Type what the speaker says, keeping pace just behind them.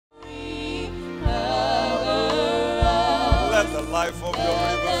life of your Let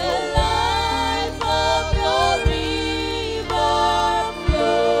river the flow. life of your river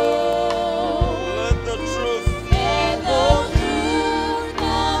flow. Let the truth Let the truth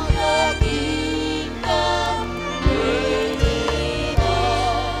of your kingdom reign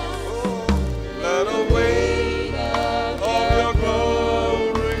us. let a weight of your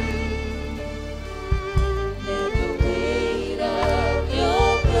glory. Let the weight of your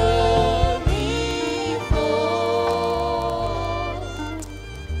glory fall.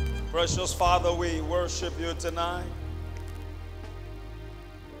 Precious Father, we worship you tonight.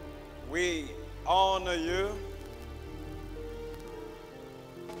 We honor you.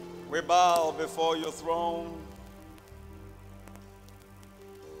 We bow before your throne.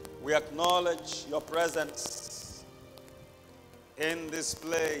 We acknowledge your presence in this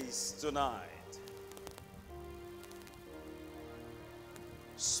place tonight.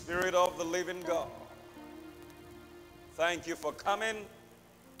 Spirit of the living God, thank you for coming.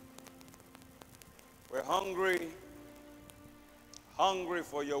 We're hungry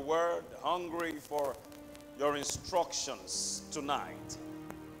for your word, hungry for your instructions tonight.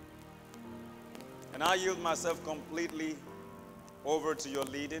 And I yield myself completely over to your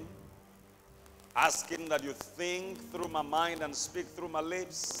leading, asking that you think through my mind and speak through my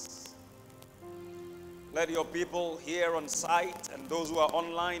lips. Let your people here on site and those who are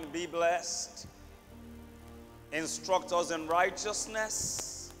online be blessed. Instruct us in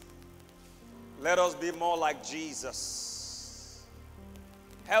righteousness. Let us be more like Jesus.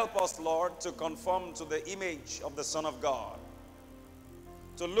 Help us, Lord, to conform to the image of the Son of God,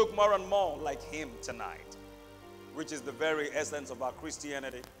 to look more and more like him tonight, which is the very essence of our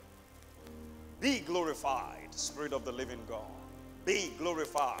Christianity. Be glorified, Spirit of the living God. Be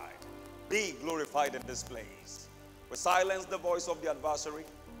glorified. Be glorified in this place. We silence the voice of the adversary.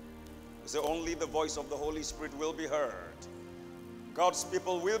 We say only the voice of the Holy Spirit will be heard. God's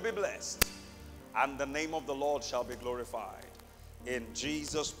people will be blessed, and the name of the Lord shall be glorified. In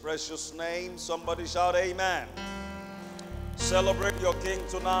Jesus' precious name, somebody shout amen. Celebrate your King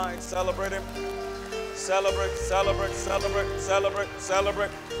tonight. Celebrate him. Celebrate, celebrate, celebrate, celebrate,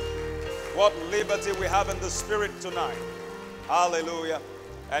 celebrate. What liberty we have in the Spirit tonight. Hallelujah.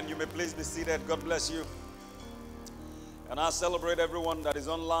 And you may please be seated. God bless you. And I celebrate everyone that is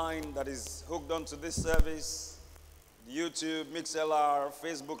online, that is hooked onto this service, YouTube, MixLR,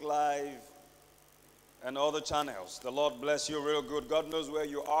 Facebook Live, and other channels. The Lord bless you real good. God knows where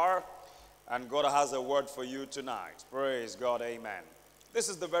you are, and God has a word for you tonight. Praise God. Amen. This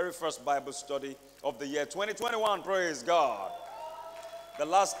is the very first Bible study of the year 2021. Praise God. The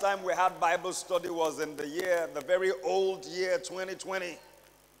last time we had Bible study was in the very old year 2020.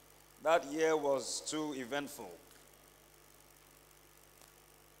 That year was too eventful.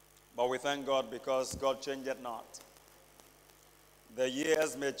 But we thank God because God changeth not. The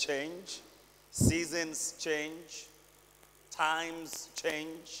years may change, seasons change, times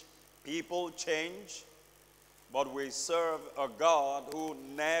change, people change, but we serve a God who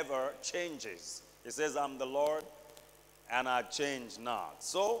never changes. He says, I'm the Lord, and I change not.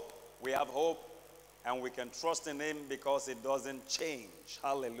 So we have hope, and we can trust in him because it doesn't change.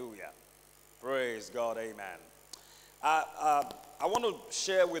 Hallelujah. Praise God. Amen. I want to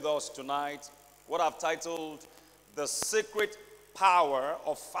share with us tonight what I've titled The Secret Power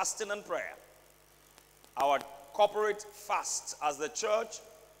of Fasting and Prayer. Our corporate fast as the church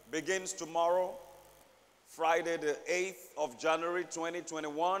begins tomorrow, Friday the 8th of January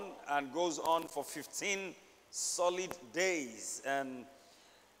 2021, and goes on for 15 solid days. And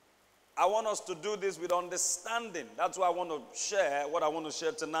I want us to do this with understanding. That's why I want to share what I want to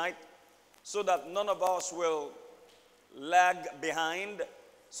share tonight, so that none of us will lag behind,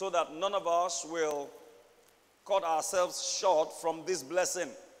 so that none of us will cut ourselves short from this blessing.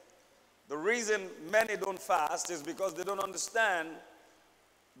 The reason many don't fast is because they don't understand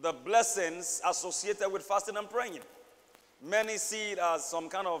the blessings associated with fasting and praying. Many see it as some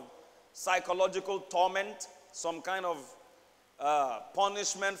kind of psychological torment, some kind of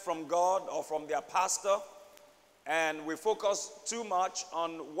punishment from God or from their pastor, and we focus too much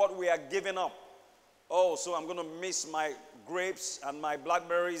on what we are giving up. Oh, so I'm going to miss my grapes and my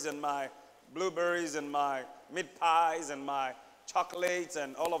blackberries and my blueberries and my meat pies and my chocolates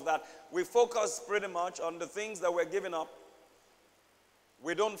and all of that. We focus pretty much on the things that we're giving up.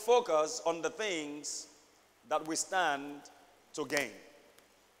 We don't focus on the things that we stand to gain.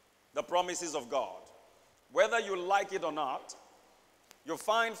 The promises of God. Whether you like it or not, you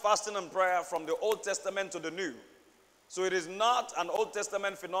find fasting and prayer from the Old Testament to the New. So it is not an Old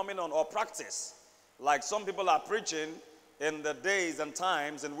Testament phenomenon or practice like some people are preaching in the days and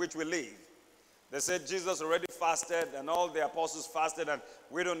times in which we live. They said Jesus already fasted and all the apostles fasted and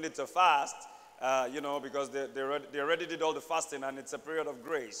we don't need to fast, because they already did all the fasting and it's a period of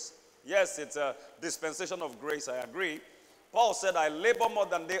grace. Yes, it's a dispensation of grace, I agree. Paul said, I labor more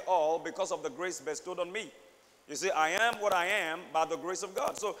than they all because of the grace bestowed on me. You see, I am what I am by the grace of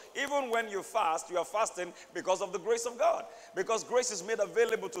God. So even when you fast, you are fasting because of the grace of God. Because grace is made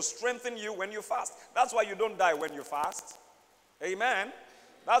available to strengthen you when you fast. That's why you don't die when you fast. Amen.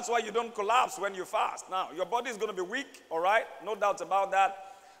 That's why you don't collapse when you fast. Now, your body is going to be weak, all right? No doubt about that.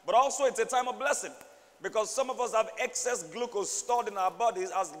 But also, it's a time of blessing. Because some of us have excess glucose stored in our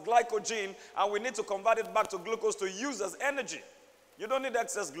bodies as glycogen, and we need to convert it back to glucose to use as energy. You don't need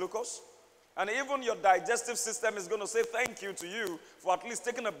excess glucose. And even your digestive system is going to say thank you to you for at least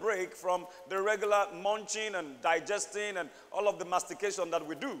taking a break from the regular munching and digesting and all of the mastication that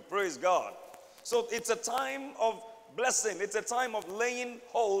we do. Praise God. So it's a time of blessing. It's a time of laying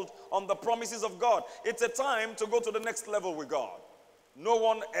hold on the promises of God. It's a time to go to the next level with God. No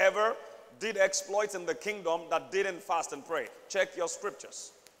one ever did exploits in the kingdom that didn't fast and pray. Check your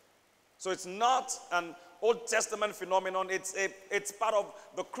scriptures. So it's not an Old Testament phenomenon. It's part of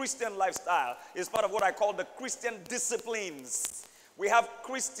the Christian lifestyle. It's part of what I call the Christian disciplines. We have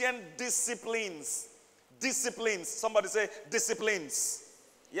Christian disciplines. Disciplines. Somebody say disciplines.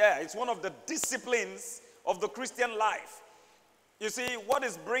 Yeah, it's one of the disciplines of the Christian life. You see, what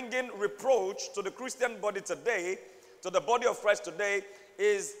is bringing reproach to the Christian body today, to the body of Christ today,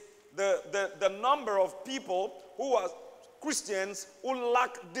 is the number of people who are Christians who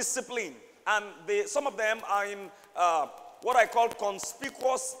lack discipline. And some of them are in what I call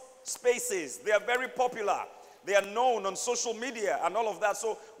conspicuous spaces. They are very popular. They are known on social media and all of that.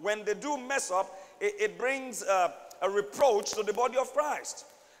 So when they do mess up, it brings a reproach to the body of Christ.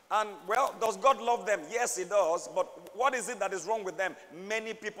 And, well, does God love them? Yes, he does. But what is it that is wrong with them?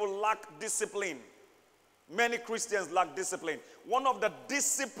 Many people lack discipline. Many Christians lack discipline. One of the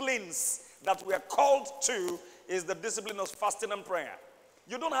disciplines that we are called to is the discipline of fasting and prayer.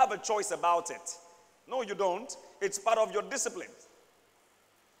 You don't have a choice about it. No, you don't. It's part of your discipline.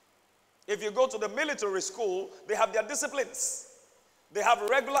 If you go to the military school, they have their disciplines. They have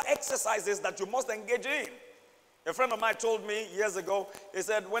regular exercises that you must engage in. A friend of mine told me years ago, he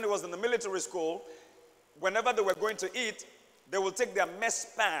said when he was in the military school, whenever they were going to eat, they will take their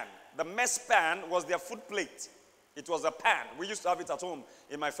mess pan. The mess pan was their food plate. It was a pan. We used to have it at home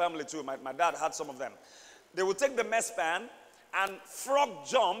in my family too. My dad had some of them. They would take the mess pan and frog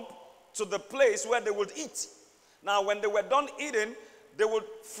jump to the place where they would eat. Now, when they were done eating, they would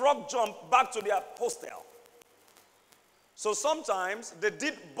frog jump back to their hostel. So sometimes they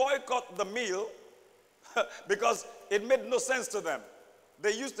did boycott the meal because it made no sense to them.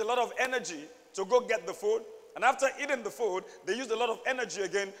 They used a lot of energy to go get the food, and after eating the food, they used a lot of energy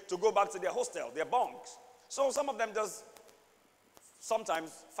again to go back to their hostel, their bunks. So some of them just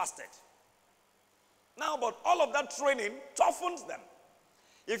sometimes fasted. Now, but all of that training toughens them.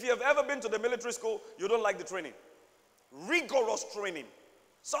 If you have ever been to the military school, you don't like the training. Rigorous training.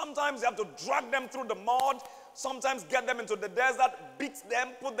 Sometimes you have to drag them through the mud, sometimes get them into the desert, beat them,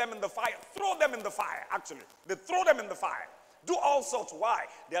 put them in the fire, throw them in the fire, actually. They throw them in the fire. Do all sorts. Why?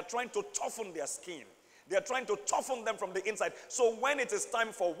 They are trying to toughen their skin. They are trying to toughen them from the inside. So when it is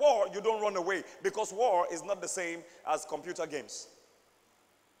time for war, you don't run away, because war is not the same as computer games.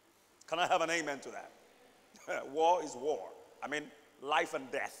 Can I have an amen to that? War is war. I mean, life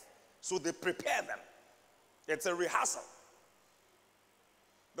and death. So they prepare them. It's a rehearsal.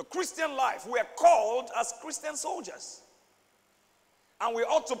 The Christian life, we are called as Christian soldiers. And we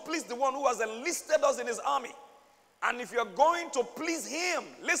ought to please the one who has enlisted us in his army. And if you're going to please him,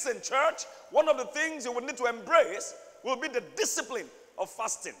 listen, church, one of the things you will need to embrace will be the discipline of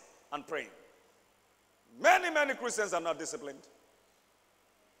fasting and praying. Many Christians are not disciplined.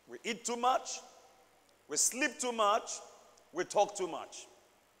 We eat too much. We sleep too much. We talk too much.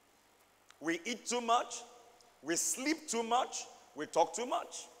 We eat too much. We sleep too much. We talk too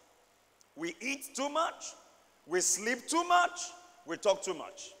much. We eat too much. We sleep too much. We talk too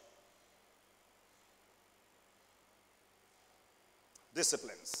much.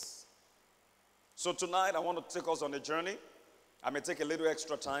 Disciplines. So tonight I want to take us on a journey. I may take a little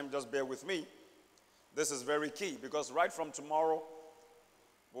extra time, just bear with me. This is very key, because right from tomorrow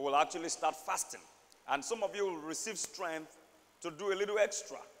we will actually start fasting. And some of you will receive strength to do a little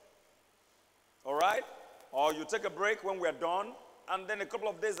extra. All right? Or you take a break when we're done, and then a couple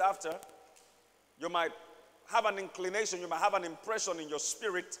of days after, you might have an inclination, you might have an impression in your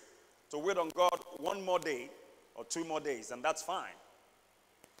spirit to wait on God one more day or 2 more days, and that's fine.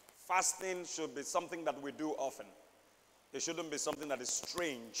 Fasting should be something that we do often. It shouldn't be something that is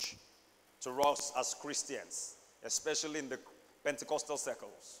strange. to us as Christians, especially in the Pentecostal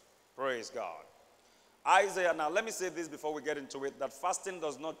circles. Praise God. Isaiah, now let me say this before we get into it, that fasting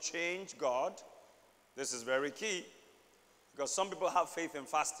does not change God. This is very key, because some people have faith in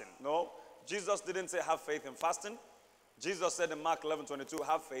fasting. No, Jesus didn't say have faith in fasting. Jesus said in Mark 11:22,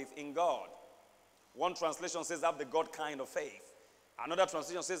 have faith in God. One translation says have the God kind of faith. Another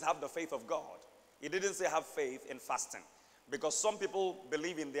translation says have the faith of God. He didn't say have faith in fasting, because some people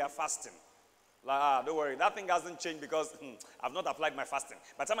believe in their fasting. Like, don't worry, that thing hasn't changed because I've not applied my fasting.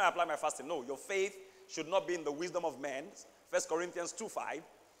 By the time I apply my fasting, no, your faith should not be in the wisdom of men. 1 Corinthians 2:5.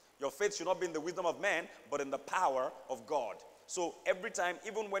 Your faith should not be in the wisdom of men, but in the power of God. So every time,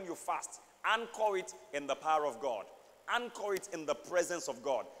 even when you fast, anchor it in the power of God. Anchor it in the presence of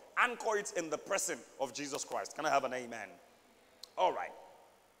God. Anchor it in the person of Jesus Christ. Can I have an amen? All right.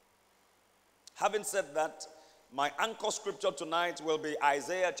 Having said that, my anchor scripture tonight will be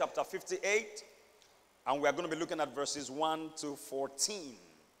Isaiah chapter 58. And we are going to be looking at verses 1 to 14.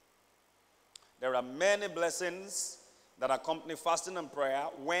 There are many blessings that accompany fasting and prayer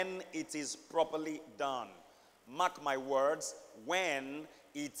when it is properly done. Mark my words, when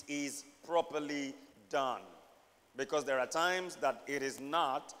it is properly done. Because there are times that it is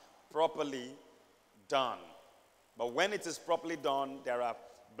not properly done. But when it is properly done, there are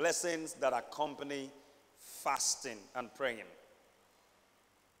blessings that accompany fasting and praying.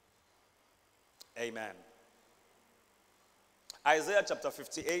 Amen. Isaiah chapter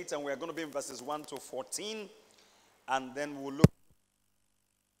 58, and we're going to be in verses 1 to 14, and then we'll look.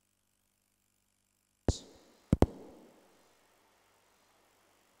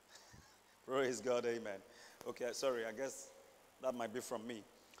 Praise God, amen. Okay, sorry, I guess that might be from me.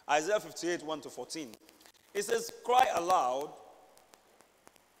 Isaiah 58, 1 to 14. It says, cry aloud,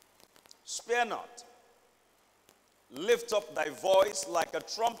 spare not, lift up thy voice like a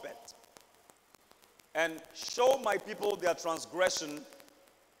trumpet, and show my people their transgression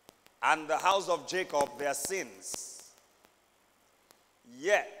and the house of Jacob their sins.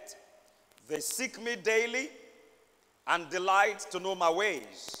 Yet they seek me daily and delight to know my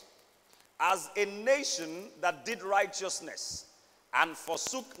ways, as a nation that did righteousness and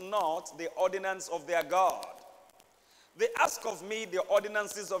forsook not the ordinance of their God. They ask of me the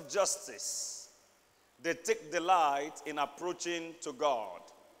ordinances of justice. They take delight in approaching to God.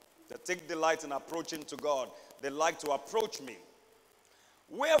 They take delight in approaching to God. They like to approach me.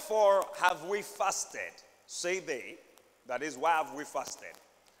 Wherefore have we fasted, say they, that is, why have we fasted,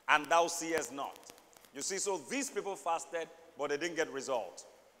 and thou seest not? You see, so these people fasted, but they didn't get result.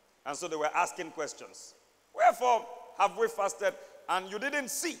 And so they were asking questions. Wherefore have we fasted, and you didn't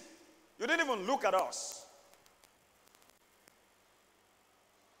see? You didn't even look at us.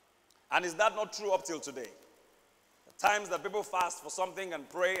 And is that not true up till today? Times that people fast for something and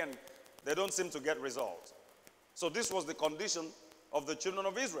pray and they don't seem to get results. So this was the condition of the children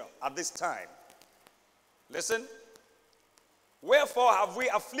of Israel at this time. Listen. Wherefore have we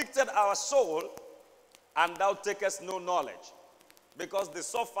afflicted our soul, and thou takest no knowledge? Because they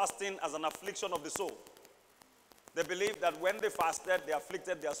saw fasting as an affliction of the soul. They believed that when they fasted, they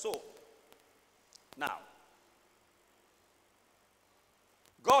afflicted their soul. Now,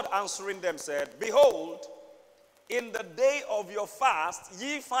 God answering them said, behold, in the day of your fast,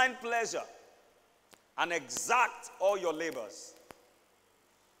 ye find pleasure, and exact all your labors.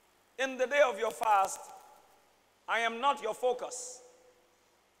 In the day of your fast, I am not your focus.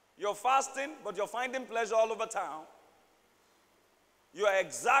 You're fasting, but you're finding pleasure all over town. You are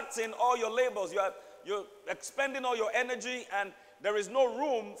exacting all your labors. You're expending all your energy, and there is no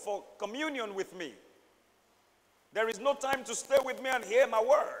room for communion with me. There is no time to stay with me and hear my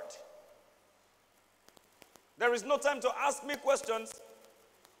word. There is no time to ask me questions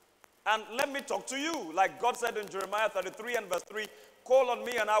and let me talk to you. Like God said in Jeremiah 33 and verse 3, call on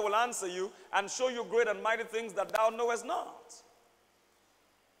me and I will answer you and show you great and mighty things that thou knowest not.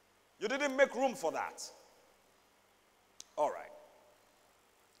 You didn't make room for that. All right.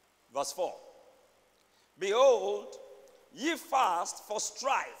 Verse 4. Behold, ye fast for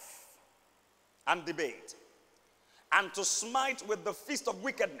strife and debate, and to smite with the fist of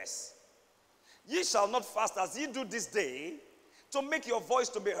wickedness. Ye shall not fast as ye do this day, to make your voice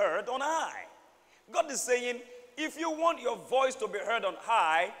to be heard on high. God is saying, if you want your voice to be heard on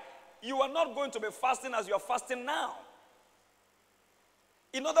high, you are not going to be fasting as you are fasting now.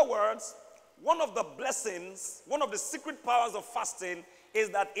 In other words, one of the blessings, one of the secret powers of fasting is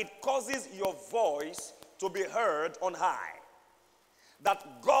that it causes your voice to be heard on high.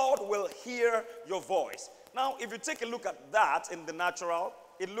 That God will hear your voice. Now, if you take a look at that in the natural,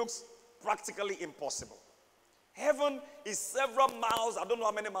 it looks practically impossible. Heaven is several miles, I don't know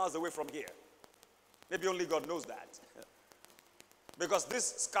how many miles away from here. Maybe only God knows that. Because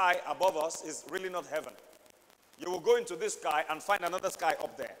this sky above us is really not heaven. You will go into this sky and find another sky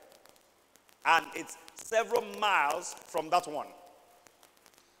up there. And it's several miles from that one.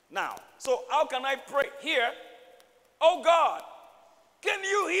 Now, so how can I pray here? Oh God, can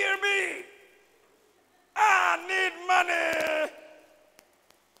you hear me? I need money.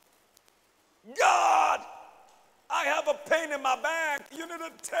 God, I have a pain in my back. You need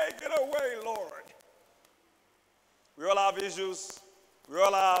to take it away, Lord. We all have issues. We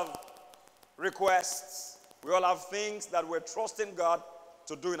all have requests. We all have things that we're trusting God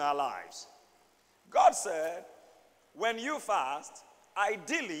to do in our lives. God said, when you fast,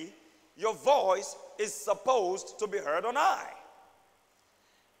 ideally, your voice is supposed to be heard on high.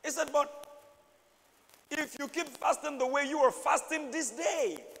 He said, but if you keep fasting the way you are fasting this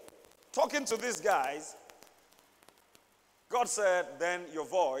day, talking to these guys, God said, then your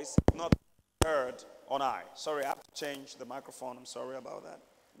voice is not heard on high. Sorry, I have to change the microphone. I'm sorry about that.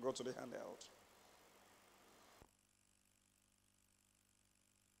 Go to the handheld.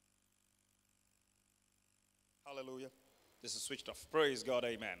 Hallelujah. This is switched off. Praise God.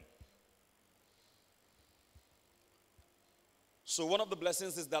 Amen. So one of the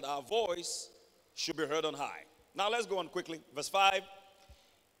blessings is that our voice should be heard on high. Now let's go on quickly. Verse 5.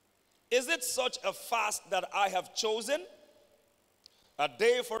 Is it such a fast that I have chosen? A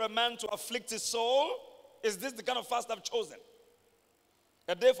day for a man to afflict his soul? Is this the kind of fast I've chosen?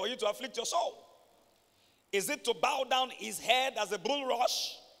 A day for you to afflict your soul? Is it to bow down his head as a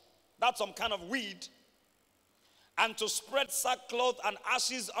bulrush? That's some kind of weed. And to spread sackcloth and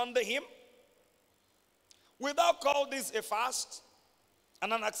ashes under him? Will thou call this a fast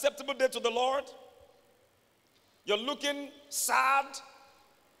and an acceptable day to the Lord? You're looking sad,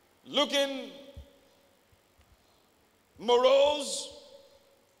 looking morose.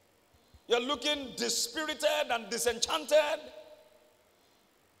 You're looking dispirited and disenchanted.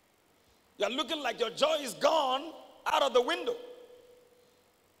 You're looking like your joy is gone out of the window.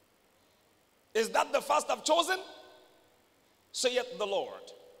 Is that the fast I've chosen? Saith the Lord.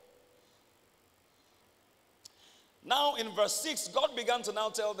 Now in verse 6, God began to now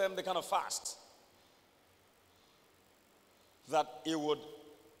tell them the kind of fast that he would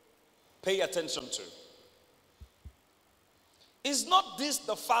pay attention to. Is not this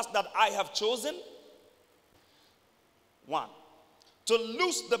the fast that I have chosen? 1, to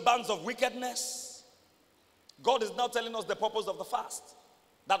loose the bands of wickedness. God is now telling us the purpose of the fast.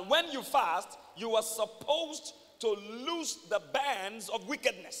 That when you fast, you are supposed to loose the bands of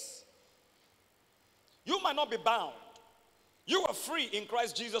wickedness. You might not be bound. You are free in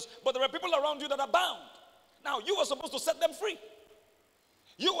Christ Jesus, but there are people around you that are bound. Now, you are supposed to set them free.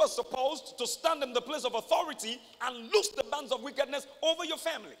 You are supposed to stand in the place of authority and loose the bands of wickedness over your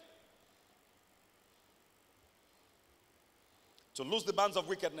family. To loose the bands of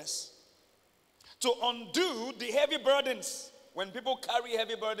wickedness. To undo the heavy burdens. When people carry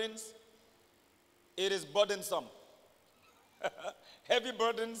heavy burdens, it is burdensome. Heavy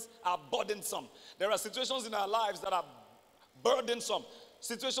burdens are burdensome. There are situations in our lives that are burdensome.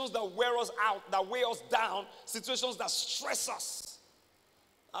 Situations that wear us out, that weigh us down. Situations that stress us.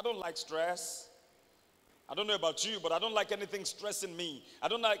 I don't like stress. I don't know about you, but I don't like anything stressing me. I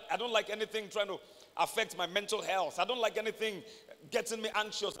don't like anything trying to affect my mental health. I don't like anything getting me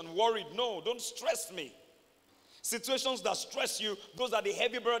anxious and worried. No, don't stress me. Situations that stress you, those are the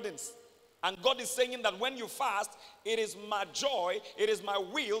heavy burdens. And God is saying that when you fast, it is my joy, it is my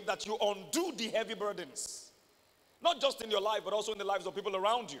will that you undo the heavy burdens. Not just in your life, but also in the lives of people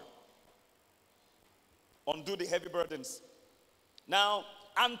around you. Undo the heavy burdens. Now,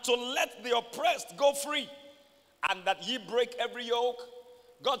 and to let the oppressed go free, and that ye break every yoke.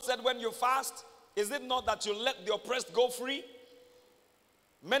 God said when you fast, is it not that you let the oppressed go free?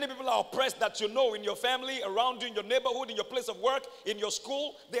 Many people are oppressed that you know in your family, around you, in your neighborhood, in your place of work, in your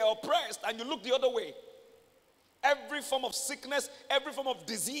school. They are oppressed and you look the other way. Every form of sickness, every form of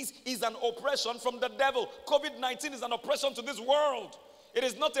disease is an oppression from the devil. COVID-19 is an oppression to this world. It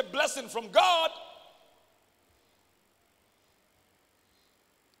is not a blessing from God.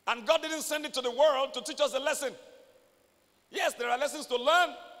 And God didn't send it to the world to teach us a lesson. Yes, there are lessons to learn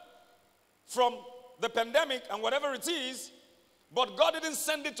from the pandemic and whatever it is. But God didn't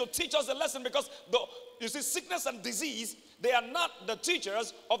send it to teach us a lesson because, you see, sickness and disease, they are not the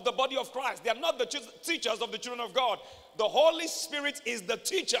teachers of the body of Christ. They are not the teachers of the children of God. The Holy Spirit is the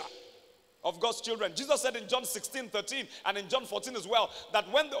teacher of God's children. Jesus said in John 16:13 and in John 14 as well, that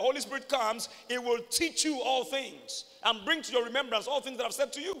when the Holy Spirit comes, He will teach you all things and bring to your remembrance all things that I've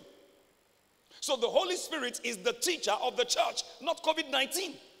said to you. So the Holy Spirit is the teacher of the church, not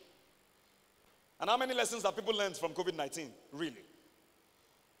COVID-19. And how many lessons have people learned from COVID-19? Really?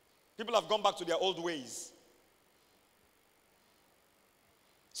 People have gone back to their old ways.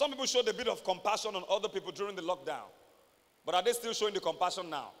 Some people showed a bit of compassion on other people during the lockdown. But are they still showing the compassion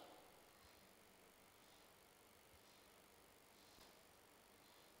now?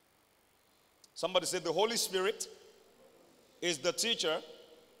 Somebody said the Holy Spirit is the teacher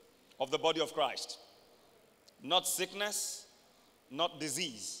of the body of Christ. Not sickness, not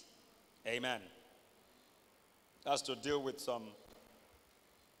disease. Amen. That's to deal with some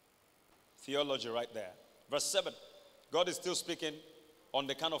theology right there. Verse 7. God is still speaking on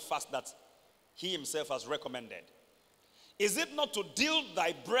the kind of fast that he himself has recommended. Is it not to deal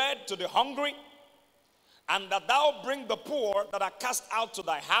thy bread to the hungry, and that thou bring the poor that are cast out to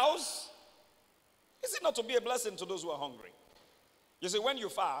thy house? Is it not to be a blessing to those who are hungry? You see, when you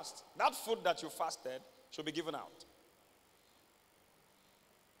fast, that food that you fasted should be given out.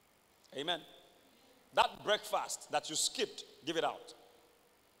 Amen. That breakfast that you skipped, give it out.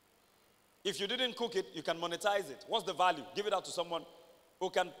 If you didn't cook it, you can monetize it. What's the value? Give it out to someone who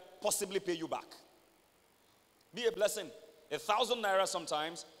can possibly pay you back. Be a blessing. 1,000 naira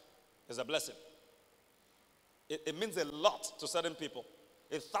sometimes is a blessing. It means a lot to certain people.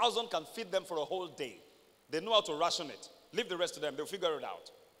 1,000 can feed them for a whole day. They know how to ration it. Leave the rest to them. They'll figure it out.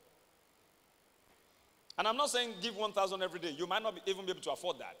 And I'm not saying give 1,000 every day. You might not even be able to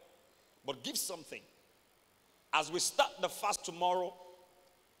afford that. But give something. As we start the fast tomorrow,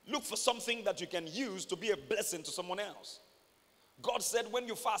 look for something that you can use to be a blessing to someone else. God said when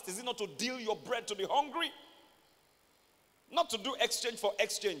you fast, is it not to deal your bread to the hungry? Not to do exchange for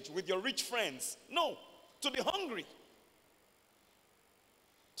exchange with your rich friends. No, to the hungry.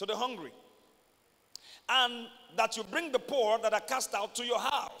 To the hungry. And that you bring the poor that are cast out to your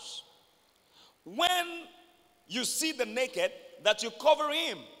house. When you see the naked, that you cover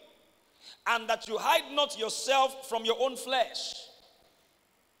him. And that you hide not yourself from your own flesh.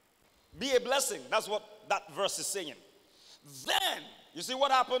 Be a blessing. That's what that verse is saying. Then, you see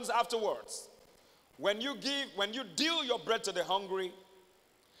what happens afterwards. When you deal your bread to the hungry,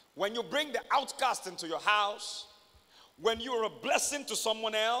 when you bring the outcast into your house, when you're a blessing to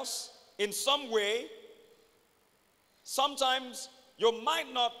someone else in some way, sometimes you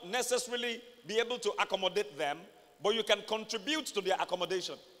might not necessarily be able to accommodate them, but you can contribute to their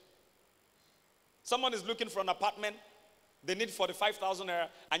accommodation. Someone is looking for an apartment, they need 45,000 naira,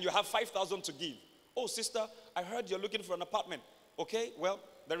 and you have 5,000 to give. Oh, sister, I heard you're looking for an apartment. Okay, well,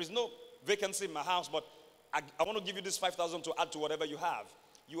 there is no vacancy in my house, but I want to give you this 5,000 to add to whatever you have.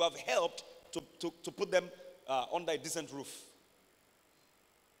 You have helped to put them under a decent roof.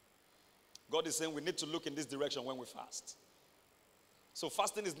 God is saying we need to look in this direction when we fast. So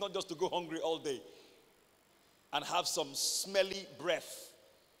fasting is not just to go hungry all day and have some smelly breath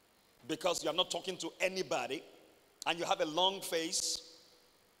because you're not talking to anybody and you have a long face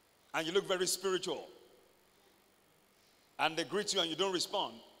and you look very spiritual and they greet you and you don't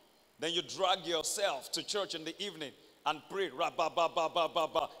respond. Then you drag yourself to church in the evening and pray.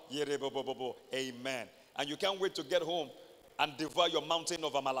 Amen. And you can't wait to get home and devour your mountain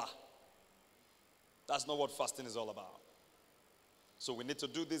of amala. That's not what fasting is all about. So we need to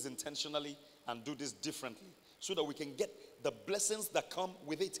do this intentionally and do this differently so that we can get the blessings that come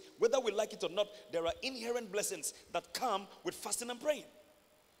with it. Whether we like it or not, there are inherent blessings that come with fasting and praying.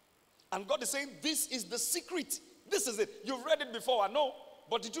 And God is saying, this is the secret. This is it. You've read it before, I know.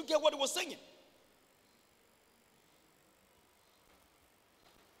 But did you get what it was saying?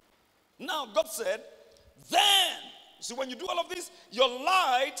 Now, God said, then, see, when you do all of this, your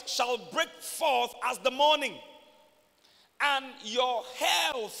light shall break forth as the morning. And your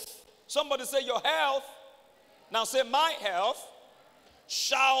health, somebody say your health. Now say my health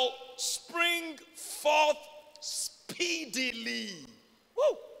shall spring forth speedily.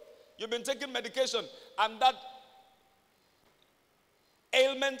 Woo! You've been taking medication and that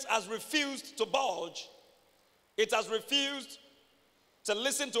ailment has refused to budge. It has refused to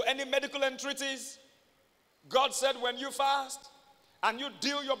listen to any medical entreaties. God said when you fast and you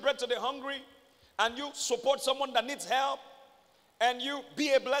deal your bread to the hungry and you support someone that needs help and you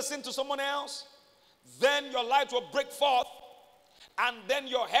be a blessing to someone else, then your light will break forth and then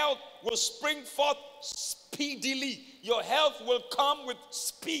your health will spring forth speedily. Your health will come with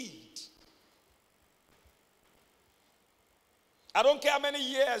speed. I don't care how many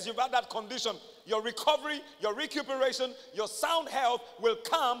years you've had that condition. Your recovery, your recuperation, your sound health will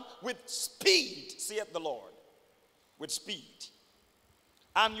come with speed, saith the Lord. With speed.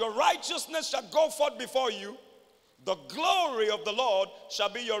 And your righteousness shall go forth before you. The glory of the Lord shall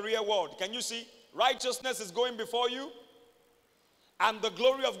be your reward. Can you see? Righteousness is going before you, and the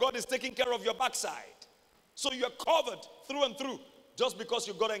glory of God is taking care of your backside. So you're covered through and through just because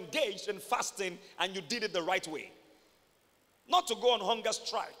you got engaged in fasting and you did it the right way. Not to go on hunger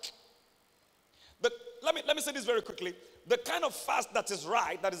strike. But let me say this very quickly. The kind of fast that is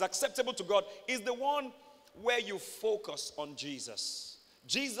right, that is acceptable to God, is the one where you focus on Jesus.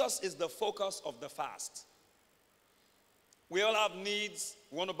 Jesus is the focus of the fast. We all have needs.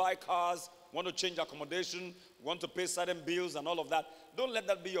 We want to buy cars, want to change accommodation, want to pay certain bills and all of that. Don't let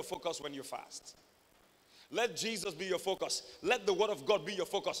that be your focus when you fast. Let Jesus be your focus. Let the word of God be your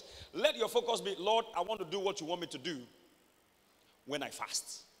focus. Let your focus be, Lord, I want to do what you want me to do when I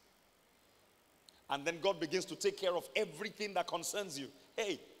fast. And then God begins to take care of everything that concerns you.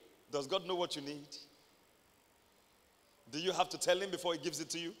 Hey, does God know what you need? Do you have to tell him before he gives it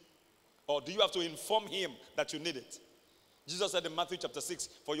to you? Or do you have to inform him that you need it? Jesus said in Matthew chapter 6,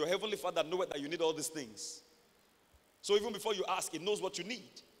 for your heavenly Father knoweth that you need all these things. So even before you ask, he knows what you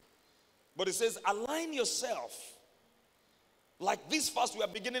need. But it says, align yourself. Like this fast we are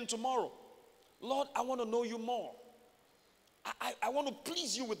beginning tomorrow. Lord, I want to know you more. I want to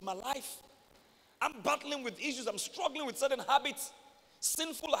please you with my life. I'm battling with issues. I'm struggling with certain habits,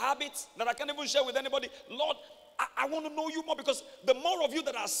 sinful habits that I can't even share with anybody. Lord, I want to know you more, because the more of you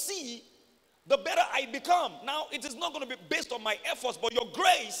that I see, the better I become. Now, it is not going to be based on my efforts, but your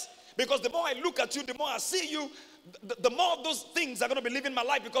grace, because the more I look at you, the more I see you, the more of those things are going to be living my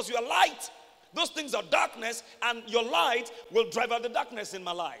life, because you are light. Those things are darkness, and your light will drive out the darkness in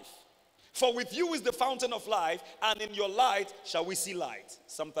my life. For with you is the fountain of life, and in your light shall we see light.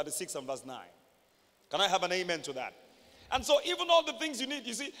 Psalm 36 and verse 9. Can I have an amen to that? And so even all the things you need,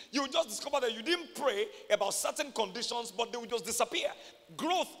 you see, you just discover that you didn't pray about certain conditions, but they will just disappear.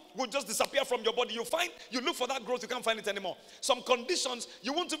 Growth will just disappear from your body. You look for that growth, you can't find it anymore. Some conditions,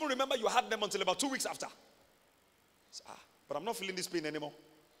 you won't even remember you had them until about 2 weeks after. But I'm not feeling this pain anymore.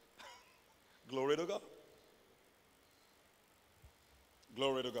 Glory to God.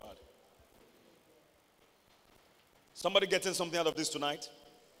 Glory to God. Somebody getting something out of this tonight?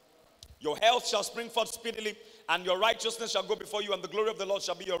 Your health shall spring forth speedily, and your righteousness shall go before you, and the glory of the Lord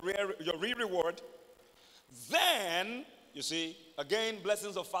shall be your reward. Then, you see, again,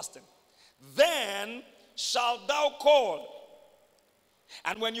 blessings of fasting. Then shalt thou call,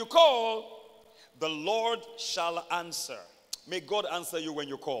 and when you call, the Lord shall answer. May God answer you when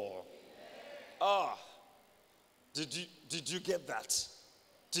you call. Did you get that?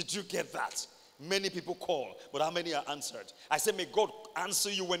 Did you get that? Many people call, but how many are answered? I say, may God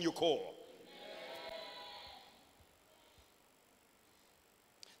answer you when you call.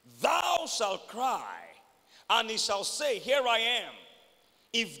 Thou shalt cry, and he shall say, here I am.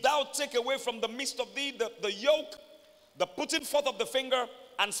 If thou take away from the midst of thee the yoke, the putting forth of the finger,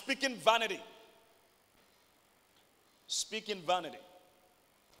 and speaking vanity. Speaking vanity.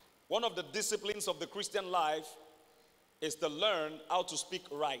 One of the disciplines of the Christian life is to learn how to speak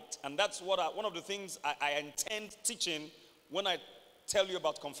right. And that's what one of the things I intend teaching when I tell you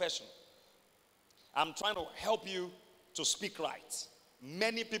about confession. I'm trying to help you to speak right.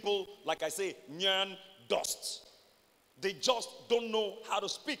 Many people, like I say, nyan dust. They just don't know how to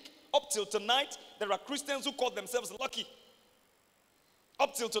speak. Up till tonight, there are Christians who call themselves lucky.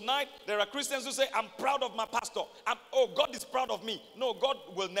 Up till tonight, there are Christians who say, I'm proud of my pastor. God is proud of me. No, God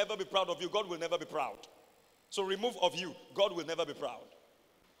will never be proud of you. God will never be proud. So remove of you. God will never be proud.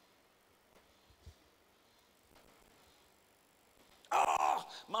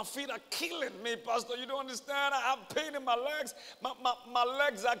 My feet are killing me, Pastor. You don't understand. I have pain in my legs. My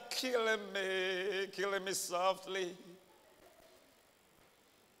legs are killing me softly.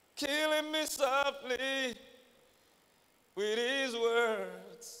 Killing me softly with his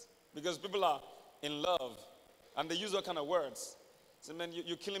words. Because people are in love, and they use all kind of words. Say, man,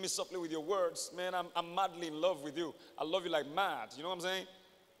 you're killing me softly with your words. Man, I'm madly in love with you. I love you like mad. You know what I'm saying?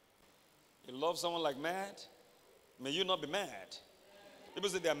 You love someone like mad? May you not be mad. People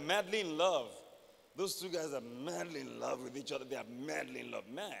say they are madly in love. Those two guys are madly in love with each other. They are madly in love.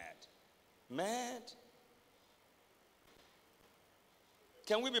 Mad. Mad?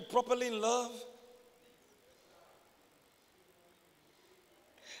 Can we be properly in love?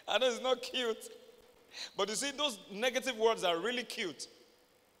 I know it's not cute. But you see, those negative words are really cute.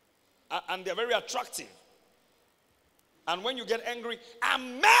 And they're very attractive. And when you get angry,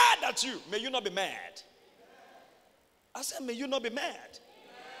 I'm mad at you. May you not be mad. I said, may you not be mad.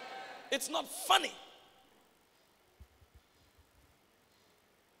 It's not funny.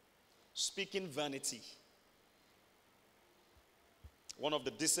 Speaking vanity. One of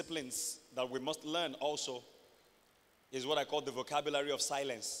the disciplines that we must learn also is what I call the vocabulary of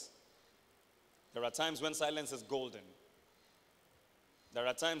silence. There are times when silence is golden. There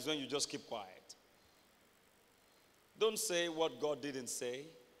are times when you just keep quiet. Don't say what God didn't say.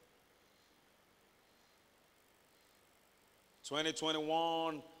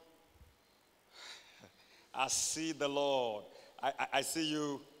 2021, I see the Lord. I see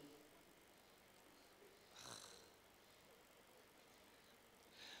you.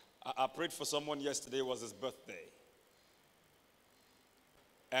 I prayed for someone yesterday, it was his birthday.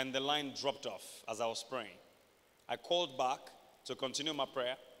 And the line dropped off as I was praying. I called back to continue my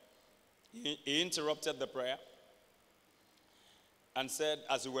prayer. He interrupted the prayer and said,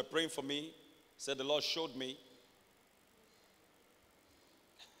 as we were praying for me, said the Lord showed me.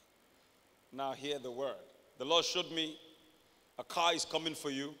 Now hear the word. The Lord showed me a car is coming for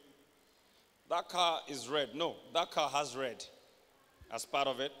you. That car is red. No, that car has red as part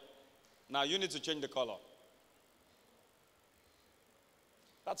of it. Now you need to change the color.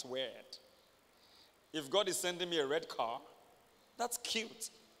 That's weird. If God is sending me a red car, that's cute.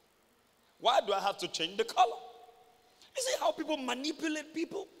 Why do I have to change the color? You see how people manipulate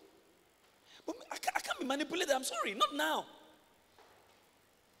people? But I can't be manipulated. I'm sorry, not now.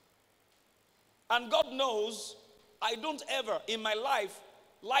 And God knows I don't ever in my life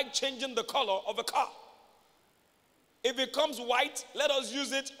like changing the color of a car. If it comes white, let us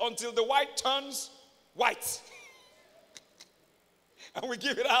use it until the white turns white. And we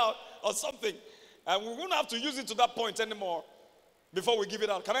give it out or something. And we won't have to use it to that point anymore before we give it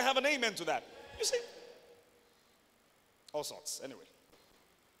out. Can I have an amen to that? You see? All sorts. Anyway.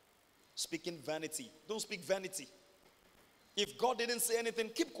 Speaking vanity. Don't speak vanity. If God didn't say anything,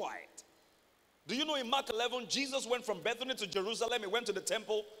 keep quiet. Do you know in Mark 11, Jesus went from Bethany to Jerusalem. He went to the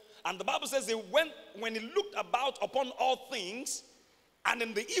temple. And the Bible says he went, when he looked about upon all things, and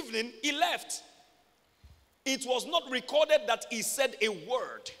in the evening, he left. It was not recorded that he said a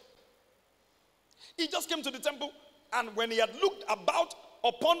word. He just came to the temple, and when he had looked about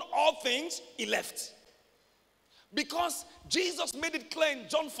upon all things, he left. Because Jesus made it clear in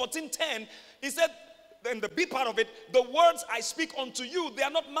John 14:10, he said, in the B part of it, the words I speak unto you, they are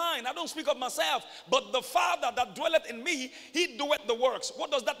not mine. I don't speak of myself. But the Father that dwelleth in me, he doeth the works.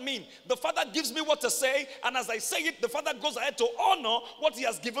 What does that mean? The Father gives me what to say, and as I say it, the Father goes ahead to honor what he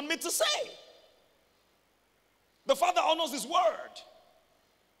has given me to say. The Father honors his word.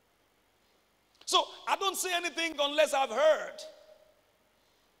 So I don't say anything unless I've heard.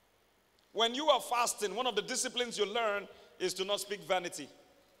 When you are fasting, one of the disciplines you learn is to not speak vanity.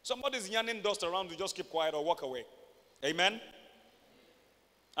 Somebody's yarning dust around you, just keep quiet or walk away. Amen?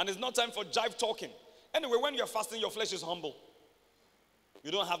 And it's not time for jive talking. Anyway, when you're fasting, your flesh is humble. You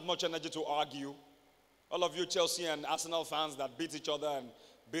don't have much energy to argue. All of you Chelsea and Arsenal fans that beat each other and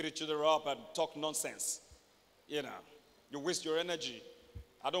beat each other up and talk nonsense. You know, you waste your energy.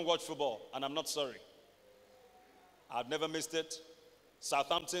 I don't watch football, and I'm not sorry. I've never missed it.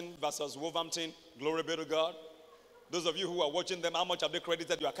 Southampton versus Wolverhampton, glory be to God. Those of you who are watching them, how much have they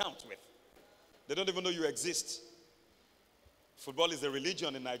credited your account with? They don't even know you exist. Football is a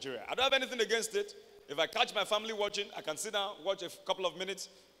religion in Nigeria. I don't have anything against it. If I catch my family watching, I can sit down, watch a couple of minutes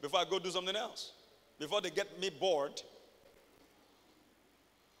before I go do something else. Before they get me bored.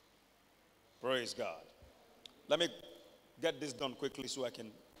 Praise God. Let me get this done quickly so I can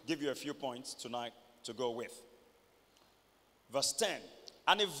give you a few points tonight to go with. Verse 10.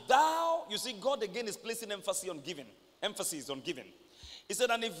 And if thou, you see, God again is placing emphasis on giving. Emphasis on giving. He said,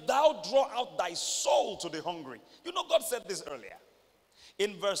 and if thou draw out thy soul to the hungry. You know, God said this earlier.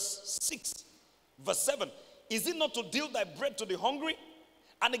 In verse 6, verse 7. Is it not to deal thy bread to the hungry?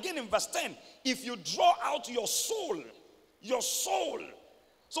 And again in verse 10. If you draw out your soul.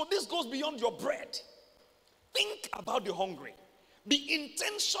 So this goes beyond your bread. Think about the hungry. Be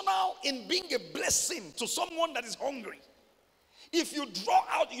intentional in being a blessing to someone that is hungry. If you draw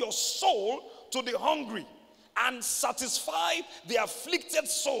out your soul to the hungry and satisfy the afflicted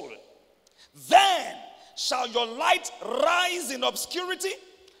soul, then shall your light rise in obscurity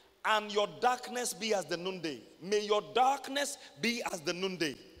and your darkness be as the noonday. May your darkness be as the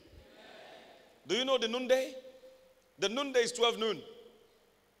noonday. Do you know the noonday? The noonday is 12 noon.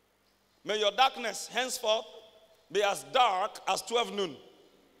 May your darkness henceforth be as dark as 12 noon.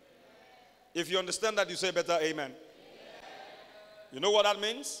 If you understand that, you say better amen. You know what that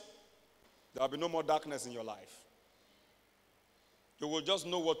means? There will be no more darkness in your life. You will just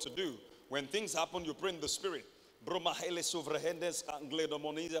know what to do. When things happen, you pray in the spirit. Lord,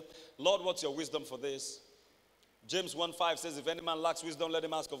 what's your wisdom for this? James 1:5 says, if any man lacks wisdom, let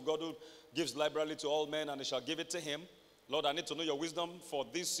him ask of God who gives liberally to all men, and he shall give it to him. Lord, I need to know your wisdom for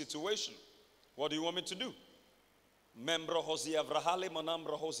this situation. What do you want me to do? Membro Hosea, Vrahale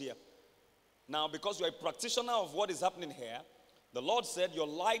Monambro Hosea. Now, because you're a practitioner of what is happening here, the Lord said your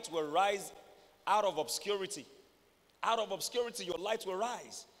light will rise out of obscurity. Out of obscurity, your light will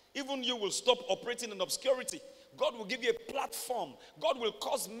rise. Even you will stop operating in obscurity. God will give you a platform. God will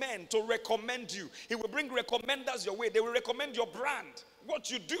cause men to recommend you. He will bring recommenders your way. They will recommend your brand,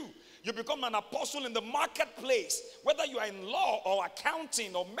 what you do. You become an apostle in the marketplace. Whether you are in law or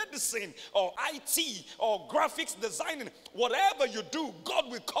accounting or medicine or IT or graphics designing, whatever you do,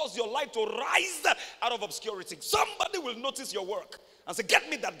 God will cause your light to rise out of obscurity. Somebody will notice your work and say, get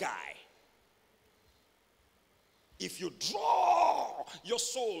me that guy. If you draw your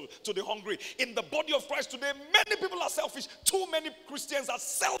soul to the hungry, in the body of Christ today, many people are selfish. Too many Christians are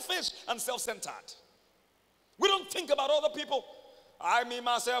selfish and self-centered. We don't think about other people. I, me,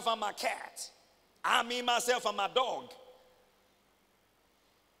 myself, and my cat. I, me, myself, and my dog.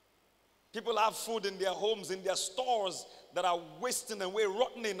 People have food in their homes, in their stores that are wasting away,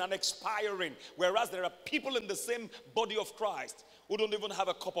 rotting and expiring. Whereas there are people in the same body of Christ who don't even have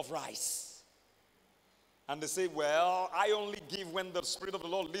a cup of rice. And they say, well, I only give when the Spirit of the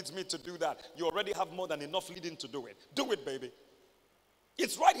Lord leads me to do that. You already have more than enough leading to do it. Do it, baby.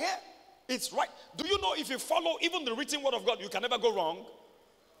 It's right here. It's right. Do you know if you follow even the written word of God, you can never go wrong?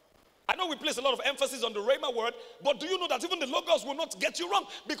 I know we place a lot of emphasis on the Rhema word, but do you know that even the Logos will not get you wrong?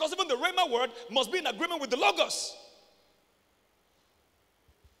 Because even the Rhema word must be in agreement with the Logos.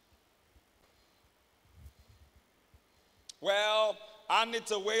 Well, I need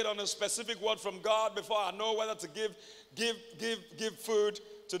to wait on a specific word from God before I know whether to give food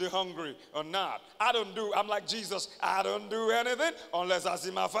to the hungry or not. I'm like Jesus. I don't do anything unless I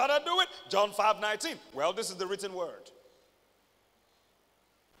see my Father do it. John 5:19. Well, this is the written word.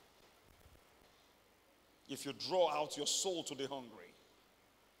 If you draw out your soul to the hungry,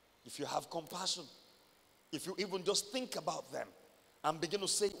 if you have compassion, if you even just think about them and begin to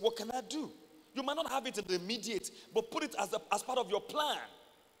say, what can I do? You might not have it in the immediate, but put it as part of your plan.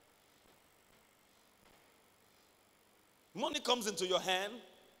 Money comes into your hand.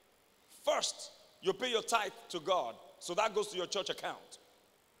 First, you pay your tithe to God. So that goes to your church account.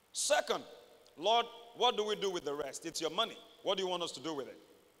 Second, Lord, what do we do with the rest? It's your money. What do you want us to do with it?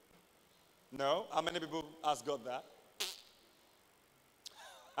 No? How many people ask God that?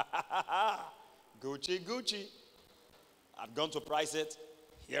 Gucci, Gucci. I've gone to price it.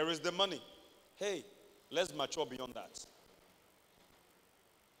 Here is the money. Hey, let's mature beyond that.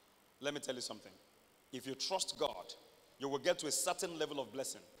 Let me tell you something. If you trust God, you will get to a certain level of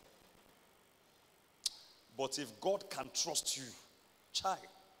blessing. But if God can trust you, child,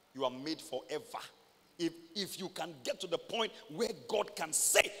 you are made forever. If you can get to the point where God can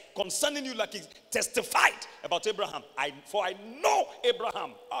say concerning you like he testified about Abraham, for I know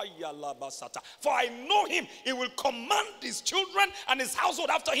Abraham, for I know him, he will command his children and his household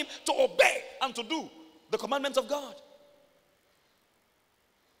after him to obey and to do the commandments of God.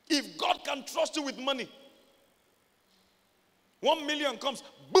 If God can trust you with money, 1 million comes,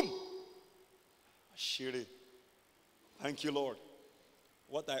 boom. Shiri. Thank you, Lord.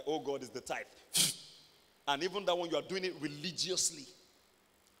 What I owe God is the tithe. And even that one, you are doing it religiously.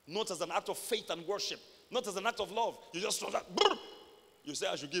 Not as an act of faith and worship. Not as an act of love. You just throw that. You say,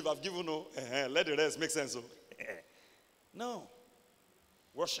 I should give. I've given. No. Let the rest make sense. No.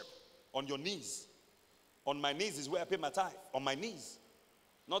 Worship. On your knees. On my knees is where I pay my tithe. On my knees.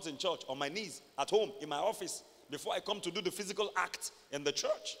 Not in church. On my knees. At home. In my office. Before I come to do the physical act in the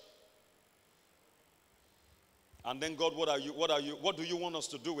church. And then God, what do you want us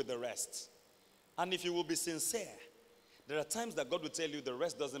to do with the rest? And if you will be sincere, there are times that God will tell you the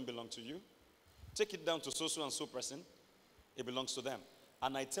rest doesn't belong to you. Take it down to so and so person. It belongs to them.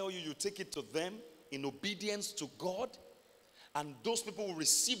 And I tell you, you take it to them in obedience to God. And those people will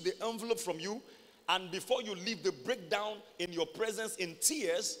receive the envelope from you. And before you leave, they break down in your presence in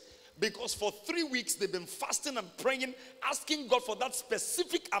tears. Because for 3 weeks, they've been fasting and praying, asking God for that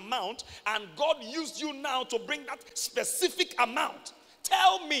specific amount. And God used you now to bring that specific amount.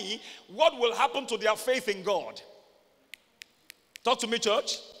 Tell me what will happen to their faith in God. Talk to me,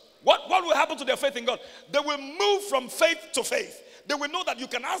 church. What will happen to their faith in God? They will move from faith to faith. They will know that you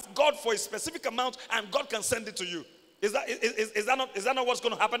can ask God for a specific amount and God can send it to you. Is that not what's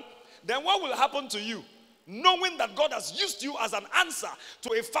going to happen? Then what will happen to you? Knowing that God has used you as an answer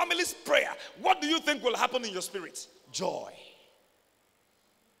to a family's prayer, what do you think will happen in your spirit? Joy.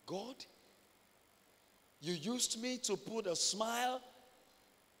 God, you used me to put a smile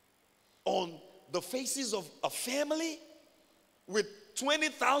on the faces of a family with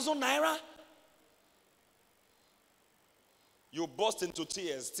 20,000 naira. You burst into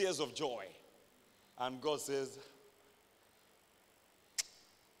tears of joy. And God says,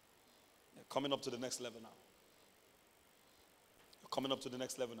 coming up to the next level now. You're coming up to the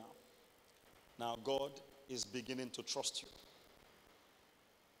next level now. Now God is beginning to trust you.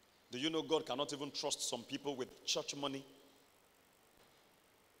 Do you know God cannot even trust some people with church money?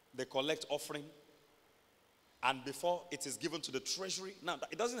 They collect offering, and before it is given to the treasury. Now,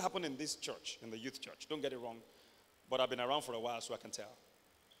 it doesn't happen in this church, in the youth church. Don't get it wrong. But I've been around for a while, so I can tell.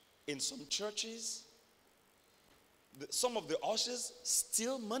 In some churches, some of the ushers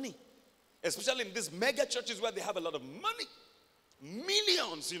steal money. Especially in these mega churches where they have a lot of money.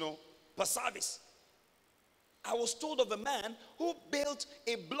 Millions, per service. I was told of a man who built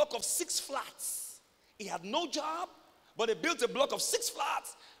a block of 6 flats. He had no job, but he built a block of 6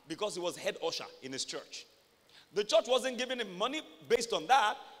 flats because he was head usher in his church. The church wasn't giving him money based on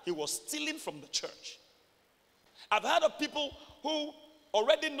that. He was stealing from the church. I've heard of people who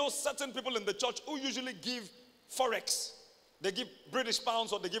already know certain people in the church who usually give forex. They give British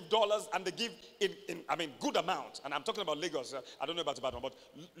pounds or they give dollars, and they give in good amount. And I'm talking about Lagos. I don't know about Ibadan, but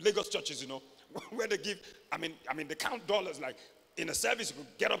Lagos churches, where they give, they count dollars. Like in a service, you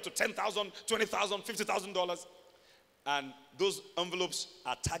could get up to $10,000, $20,000, $50,000. And those envelopes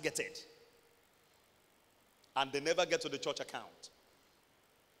are targeted. And they never get to the church account.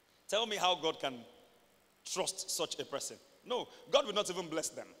 Tell me how God can trust such a person. No, God will not even bless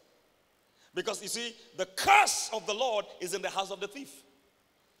them. Because you see, the curse of the Lord is in the house of the thief.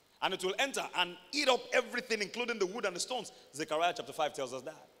 And it will enter and eat up everything, including the wood and the stones. Zechariah chapter 5 tells us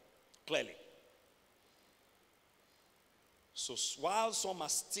that clearly. So while some are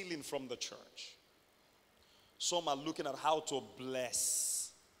stealing from the church, some are looking at how to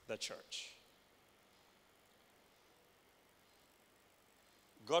bless the church.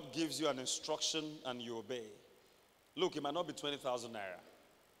 God gives you an instruction and you obey. Look, it might not be 20,000 naira.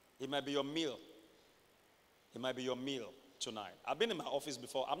 It might be your meal. It might be your meal tonight. I've been in my office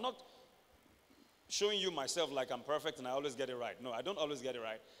before. I'm not showing you myself like I'm perfect and I always get it right. No, I don't always get it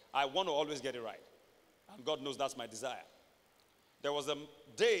right. I want to always get it right. And God knows that's my desire. There was a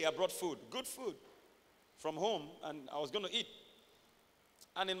day I brought food, good food, from home, and I was going to eat.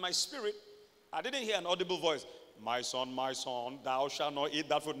 And in my spirit, I didn't hear an audible voice. My son, thou shalt not eat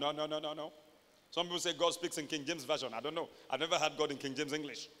that food. No, no, no, no, no. Some people say God speaks in King James Version. I don't know. I've never heard God in King James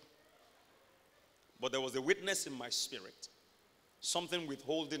English. But there was a witness in my spirit. Something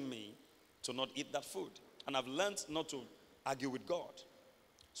withholding me to not eat that food. And I've learned not to argue with God.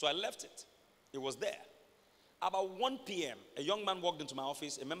 So I left it. It was there. About 1 p.m., a young man walked into my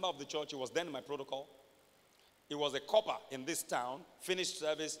office, a member of the church. He was then in my protocol. He was a copper in this town, finished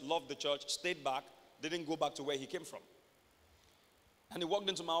service, loved the church, stayed back, didn't go back to where he came from. And he walked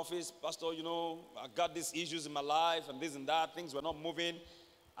into my office, Pastor, I got these issues in my life and this and that. Things were not moving.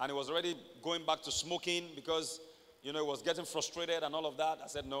 And he was already going back to smoking because, he was getting frustrated and all of that. I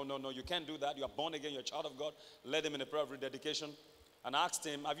said, no, you can't do that. You are born again. You're a child of God. Led him in a prayer of rededication. And I asked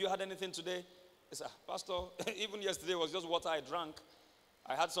him, have you had anything today? He said, Pastor, even yesterday was just water I drank.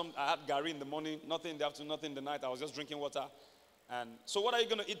 I had gari in the morning, nothing in the afternoon, nothing in the night. I was just drinking water. And so what are you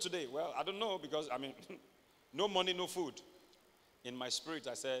going to eat today? Well, I don't know because, no money, no food. In my spirit,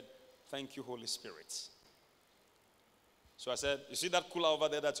 I said, thank you, Holy Spirit. So I said, you see that cooler over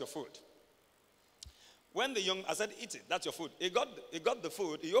there? That's your food. I said, eat it. That's your food. He got the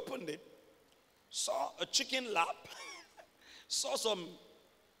food. He opened it, saw a chicken lap, saw some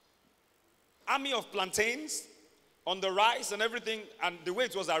army of plantains on the rice and everything, and the way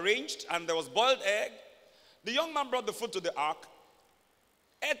it was arranged, and there was boiled egg. The young man brought the food to the ark,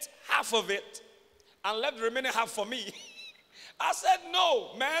 ate half of it, and left the remaining half for me. I said,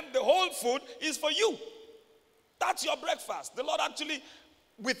 no, man, the whole food is for you. That's your breakfast. The Lord actually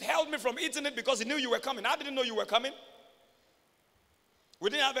withheld me from eating it because he knew you were coming. I didn't know you were coming. We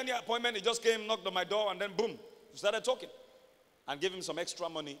didn't have any appointment. He just came, knocked on my door, and then boom, we started talking. And gave him some extra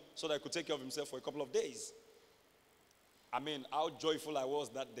money so that he could take care of himself for a couple of days. How joyful I was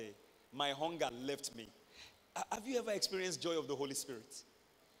that day. My hunger left me. Have you ever experienced joy of the Holy Spirit?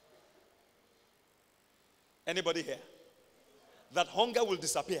 Anybody here? That hunger will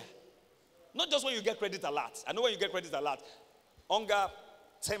disappear. Not just when you get credit alert. I know when you get credit alert, hunger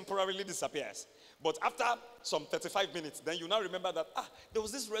temporarily disappears. But after some 35 minutes, then you now remember that, there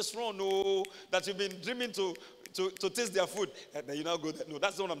was this restaurant that you've been dreaming to taste their food. And then you now go there. No,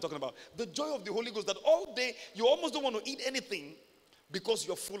 that's not what I'm talking about. The joy of the Holy Ghost, that all day you almost don't want to eat anything because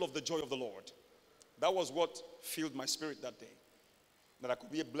you're full of the joy of the Lord. That was what filled my spirit that day. That I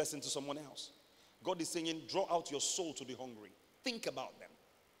could be a blessing to someone else. God is saying, draw out your soul to the hungry. Think about them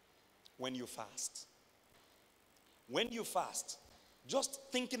when you fast. When you fast, just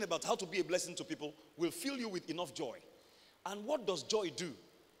thinking about how to be a blessing to people will fill you with enough joy. And what does joy do?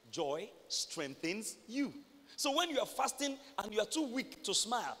 Joy strengthens you. So when you are fasting and you are too weak to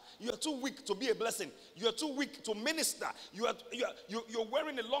smile, you are too weak to be a blessing, you are too weak to minister, you're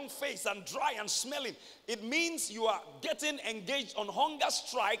wearing a long face and dry and smelling, it means you are getting engaged on hunger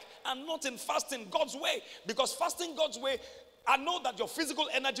strike and not in fasting God's way. Because fasting God's way, I know that your physical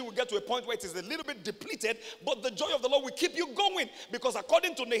energy will get to a point where it is a little bit depleted, but the joy of the Lord will keep you going. Because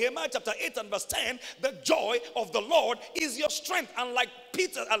according to Nehemiah chapter 8 and verse 10, the joy of the Lord is your strength. And like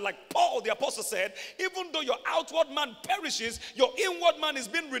Peter and like Paul the apostle said, even though your outward man perishes, your inward man is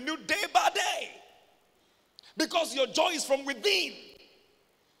being renewed day by day. Because your joy is from within.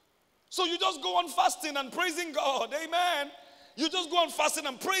 So you just go on fasting and praising God. Amen. You just go on fasting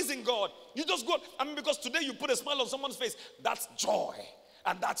and praising God. You just go, because today you put a smile on someone's face. That's joy.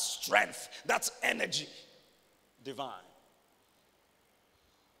 And that's strength. That's energy. Divine.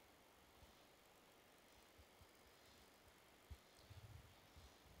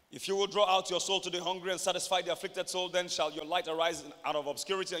 If you will draw out your soul to the hungry and satisfy the afflicted soul, then shall your light arise out of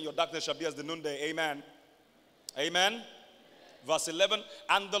obscurity, and your darkness shall be as the noonday. Amen. Amen. Verse 11.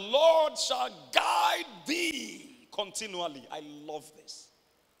 And the Lord shall guide thee continually. I love this.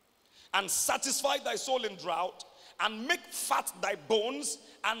 And satisfy thy soul in drought, and make fat thy bones,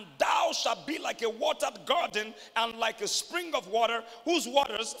 and thou shalt be like a watered garden, and like a spring of water, whose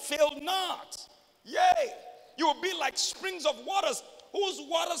waters fail not. Yea, you will be like springs of waters, whose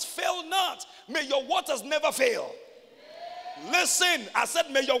waters fail not. May your waters never fail. Listen, I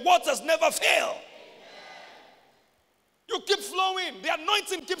said may your waters never fail. You keep flowing. The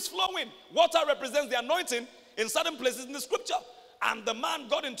anointing keeps flowing. Water represents the anointing in certain places in the scripture. And the man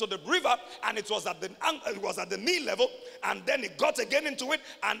got into the river, and it was at the knee level, and then he got again into it,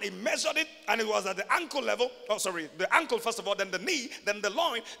 and he measured it, and it was at the ankle level. Oh, sorry, the ankle first of all, then the knee, then the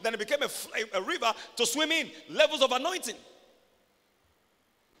loin, then it became a river to swim in. Levels of anointing.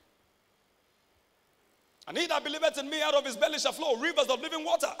 And he that believeth in me, out of his belly shall flow rivers of living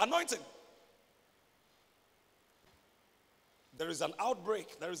water. Anointing. There is an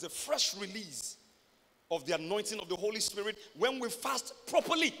outbreak. There is a fresh release of the anointing of the Holy Spirit when we fast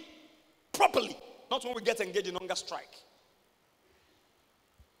properly. Properly. Not when we get engaged in hunger strike.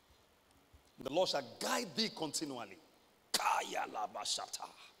 The Lord shall guide thee continually.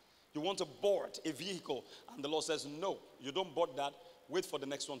 You want to board a vehicle, and the Lord says, no, you don't board that. Wait for the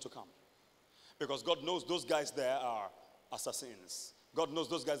next one to come. Because God knows those guys there are assassins. God knows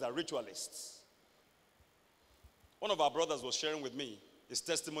those guys are ritualists. One of our brothers was sharing with me his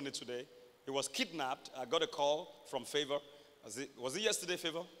testimony today. He was kidnapped. I got a call from Favor. Was it yesterday,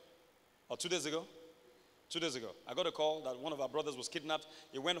 Favor? Or 2 days ago? 2 days ago. I got a call that one of our brothers was kidnapped.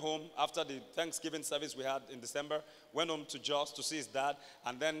 He went home after the Thanksgiving service we had in December. Went home to Jos to see his dad.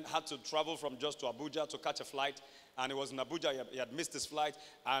 And then had to travel from Jos to Abuja to catch a flight. And he was in Abuja. He had missed his flight.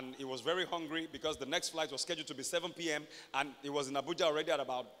 And he was very hungry because the next flight was scheduled to be 7 p.m. And he was in Abuja already at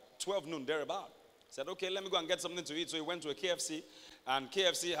about 12 noon, thereabout. Said, okay, let me go and get something to eat. So he went to a KFC, and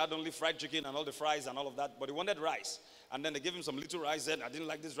KFC had only fried chicken and all the fries and all of that, but he wanted rice. And then they gave him some little rice, said, I didn't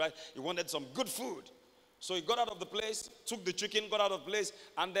like this rice. He wanted some good food. So he got out of the place, took the chicken, got out of the place,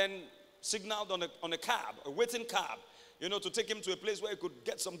 and then signaled on a cab, a waiting cab, to take him to a place where he could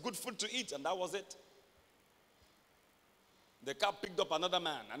get some good food to eat, and that was it. The cab picked up another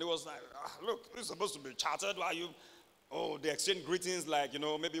man, and he was like, look, this is supposed to be chartered. Why are you? Oh, they exchanged greetings like,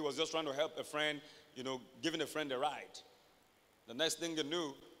 maybe he was just trying to help a friend, giving a friend a ride. The next thing you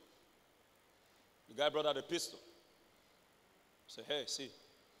knew, the guy brought out a pistol. Say, hey, see,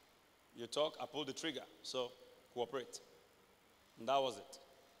 you talk, I pull the trigger, so cooperate. And that was it.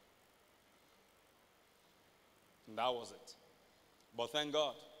 And that was it. But thank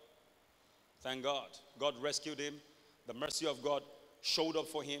God. Thank God. God rescued him. The mercy of God showed up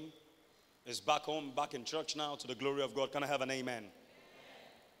for him. He's back home, back in church now, to the glory of God. Can I have an amen?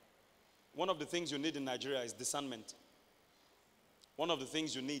 One of the things you need in Nigeria is discernment. One of the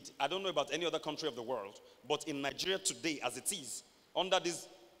things you need, I don't know about any other country of the world, but in Nigeria today, as it is, under this,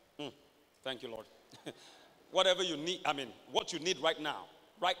 thank you, Lord. Whatever you need, what you need right now,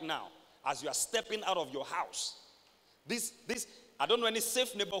 as you are stepping out of your house, this, I don't know any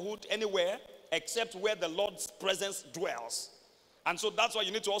safe neighborhood anywhere except where the Lord's presence dwells. And so that's why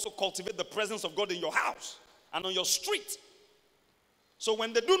you need to also cultivate the presence of God in your house and on your street. So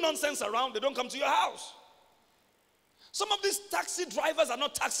when they do nonsense around, they don't come to your house. Some of these taxi drivers are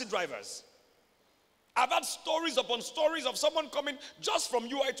not taxi drivers. I've had stories upon stories of someone coming just from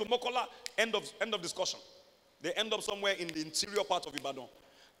UI to Mokola, end of discussion. They end up somewhere in the interior part of Ibadan.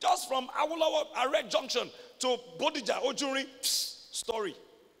 Just from Awolowo, Are Junction to Bodija, Ojuri, story.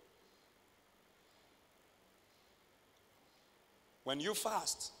 When you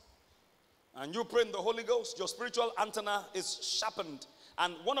fast, and you pray in the Holy Ghost, your spiritual antenna is sharpened.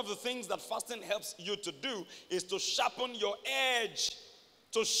 And one of the things that fasting helps you to do is to sharpen your edge,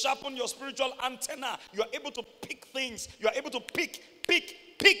 to sharpen your spiritual antenna. You are able to pick things. You are able to pick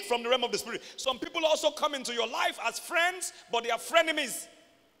from the realm of the spirit. Some people also come into your life as friends, but they are frenemies.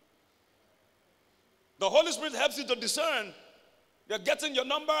 The Holy Spirit helps you to discern. They're getting your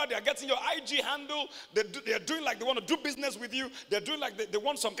number, they're getting your IG handle, they're doing like they want to do business with you, they're doing like they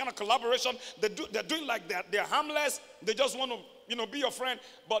want some kind of collaboration, they're doing like they're harmless, they just want to, be your friend,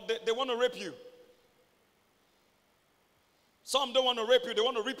 but they want to rape you. Some don't want to rape you, they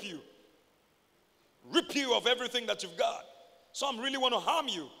want to rip you. Rip you of everything that you've got. Some really want to harm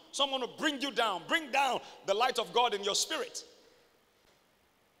you. Some want to bring you down, bring down the light of God in your spirit.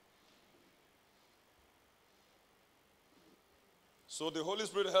 So the Holy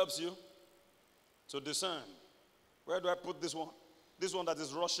Spirit helps you to discern. Where do I put this one? This one that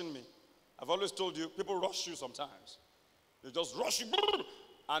is rushing me. I've always told you, people rush you sometimes. They just rush you.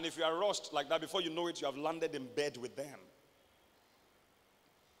 And if you are rushed like that, before you know it, you have landed in bed with them.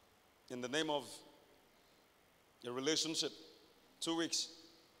 In the name of your relationship, 2 weeks,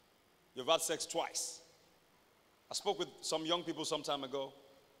 you've had sex twice. I spoke with some young people some time ago.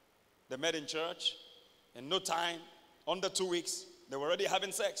 They met in church. In no time, under 2 weeks, they were already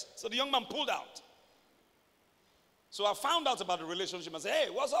having sex. So the young man pulled out. So I found out about the relationship and said, hey,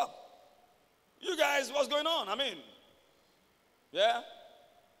 what's up? You guys, what's going on? I mean, yeah?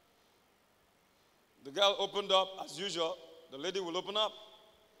 The girl opened up as usual. The lady will open up.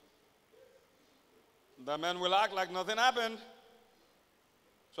 The man will act like nothing happened.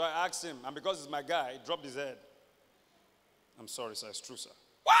 So I asked him, and because he's my guy, he dropped his head. I'm sorry, sir, it's true, sir.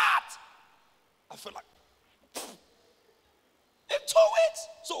 What? I felt like, in 2 weeks?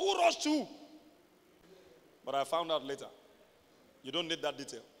 So who rushed you? But I found out later. You don't need that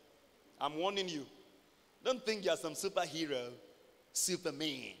detail. I'm warning you. Don't think you're some superhero,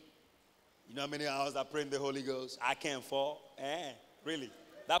 Superman. You know how many hours I pray in the Holy Ghost? I can't fall. Really?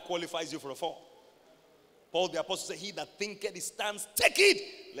 That qualifies you for a fall. Paul the apostle said, he that thinketh he stands, take heed,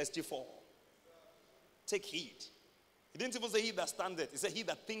 lest you fall. Take heed. He didn't even say he that standeth. He said he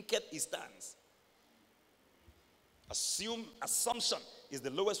that thinketh he stands. Assumption is the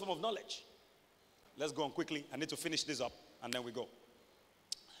lowest form of knowledge. Let's go on quickly. I need to finish this up and then we go.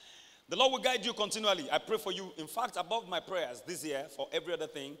 The Lord will guide you continually. I pray for you. In fact, above my prayers this year for every other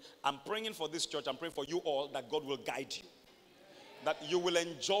thing, I'm praying for this church. I'm praying for you all that God will guide you. That you will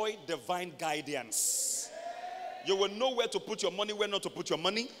enjoy divine guidance. You will know where to put your money, where not to put your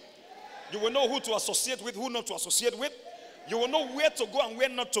money. You will know who to associate with, who not to associate with. You will know where to go and where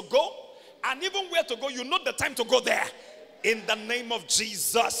not to go. And even where to go, you know the time to go there. In the name of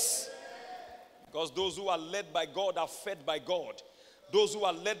Jesus. Because those who are led by God are fed by God. Those who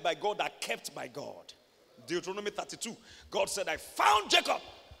are led by God are kept by God. Deuteronomy 32. God said, I found Jacob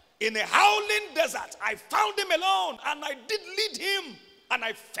in a howling desert. I found him alone and I did lead him and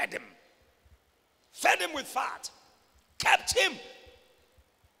I fed him. Fed him with fat. Kept him.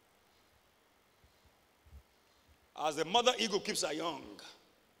 As a mother eagle keeps her young.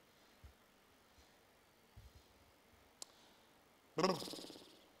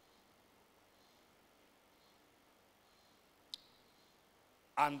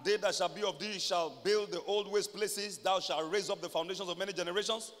 And they that shall be of thee shall build the old waste places. Thou shalt raise up the foundations of many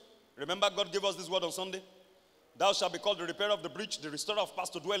generations. Remember, God gave us this word on Sunday. Thou shalt be called the repairer of the breach, the restorer of paths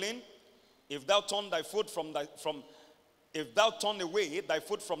to dwell in. If thou turn thy foot if thou turn away thy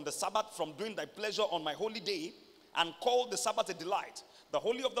foot from the Sabbath, from doing thy pleasure on my holy day, and call the Sabbath a delight, the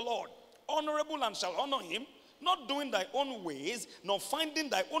holy of the Lord, honorable, and shall honor him, not doing thy own ways, nor finding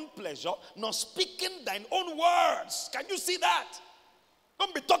thy own pleasure, nor speaking thine own words. Can you see that?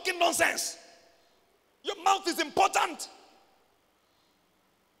 Don't be talking nonsense. Your mouth is important.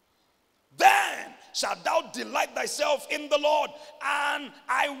 Then shalt thou delight thyself in the Lord, and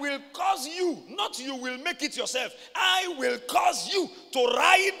I will cause you, not you will make it yourself, I will cause you to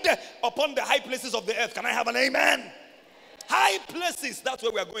ride upon the high places of the earth. Can I have an amen? High places, that's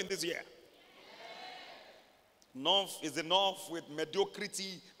where we are going this year. Enough is enough with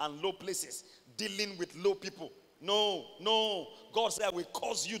mediocrity and low places, dealing with low people. No, no. God said, I will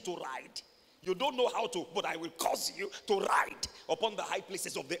cause you to ride. You don't know how to, but I will cause you to ride upon the high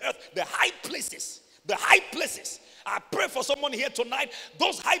places of the earth. The high places. The high places. I pray for someone here tonight.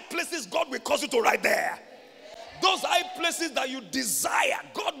 Those high places, God will cause you to ride there. Those high places that you desire,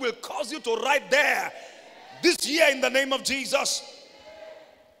 God will cause you to ride there. This year in the name of Jesus.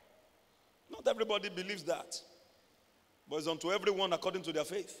 Not everybody believes that. But it's unto everyone according to their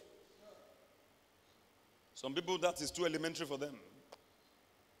faith. Some people, that is too elementary for them.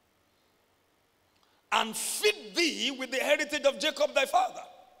 and feed thee with the heritage of Jacob thy father.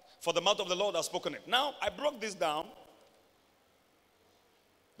 For the mouth of the Lord has spoken it. Now, I broke this down,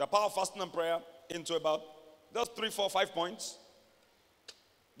 the power of fasting and prayer, into about just 3, 4, 5 points.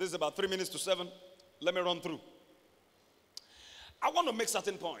 This is about 3 minutes to 7. Let me run through. I want to make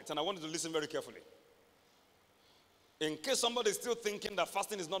certain points, and I want you to listen very carefully. In case somebody is still thinking that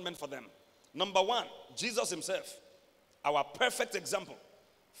fasting is not meant for them. Number one, Jesus himself, our perfect example,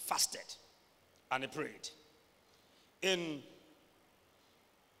 fasted and he prayed. In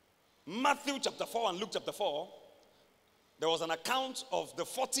Matthew chapter 4 and Luke chapter 4, there was an account of the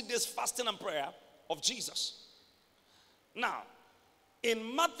 40 days fasting and prayer of Jesus. Now,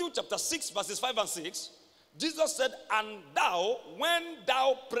 in Matthew chapter 6, verses 5 and 6, Jesus said, and thou, when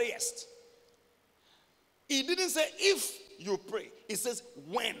thou prayest. He didn't say if you pray. He says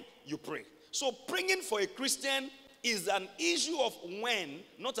when you pray. So praying for a Christian is an issue of when,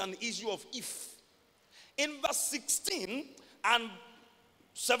 not an issue of if. In verse 16 and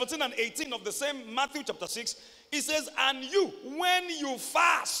 17 and 18 of the same Matthew chapter 6, he says, and you, when you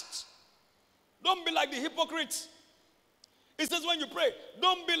fast, don't be like the hypocrites. He says when you pray,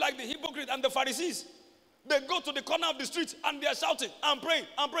 don't be like the hypocrite and the Pharisees. They go to the corner of the street and they are shouting, I'm praying,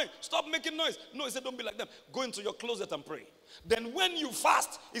 I'm praying. Stop making noise. No, he said don't be like them. Go into your closet and pray. Then when you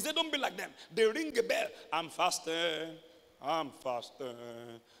fast, he said don't be like them. They ring a bell. I'm fasting. I'm fasting.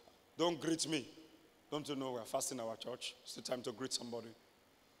 Don't greet me. Don't you know we're fasting in our church? It's the time to greet somebody.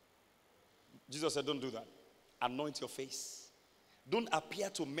 Jesus said don't do that. Anoint your face. Don't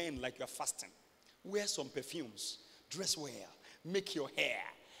appear to men like you're fasting. Wear some perfumes. Dress well. Make your hair.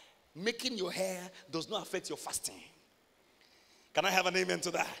 Making your hair does not affect your fasting. Can I have an amen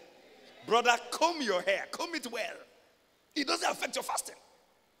to that? Brother, comb your hair. Comb it well. It doesn't affect your fasting.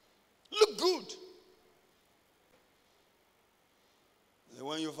 Look good. And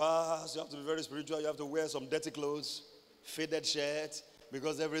when you fast, you have to be very spiritual. You have to wear some dirty clothes, faded shirt,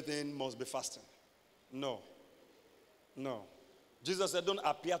 because everything must be fasting. No. No. Jesus said, don't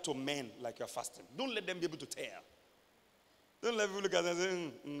appear to men like you're fasting. Don't let them be able to tell. Don't let people look at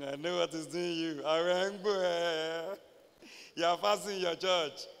them and say, I know what is doing you. You are fasting in your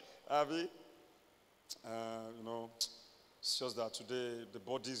church. Abby? It's just that today the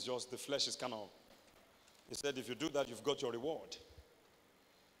body is just, the flesh is kind of. He said, if you do that, you've got your reward.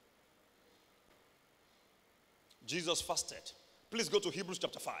 Jesus fasted. Please go to Hebrews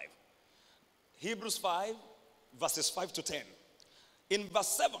chapter 5. Hebrews 5, verses 5 to 10. In verse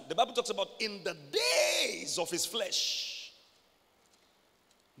 7, the Bible talks about in the days of his flesh.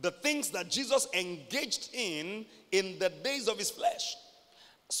 The things that Jesus engaged in the days of his flesh.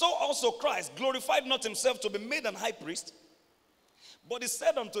 So also Christ glorified not himself to be made an high priest, but he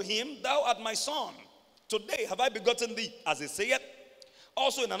said unto him, thou art my son. Today have I begotten thee, as he saith.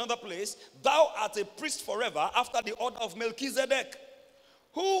 Also in another place, thou art a priest forever after the order of Melchizedek,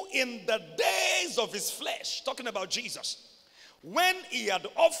 who in the days of his flesh, talking about Jesus, when he had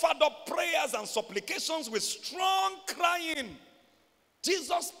offered up prayers and supplications with strong crying.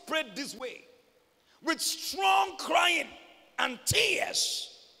 Jesus prayed this way, with strong crying and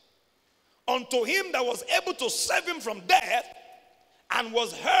tears, unto him that was able to save him from death, and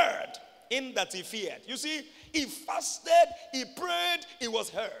was heard in that he feared. You see, he fasted, he prayed, he was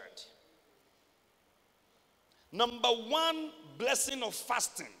heard. Number one blessing of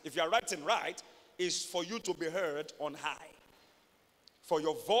fasting, if you are writing right, is for you to be heard on high. For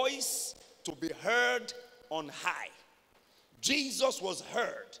your voice to be heard on high. Jesus was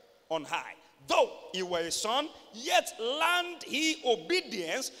heard on high. Though he were a son, yet learned he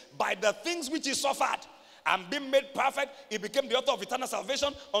obedience by the things which he suffered. And being made perfect, he became the author of eternal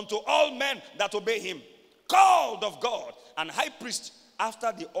salvation unto all men that obey him. Called of God and high priest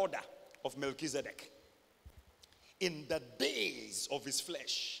after the order of Melchizedek. In the days of his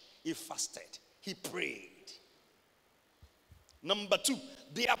flesh, he fasted, he prayed. Number two,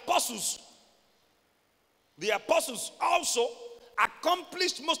 the apostles also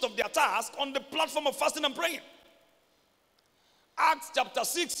accomplished most of their tasks on the platform of fasting and praying. Acts chapter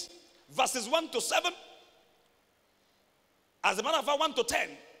 6, verses 1 to 7. As a matter of fact, 1 to 10.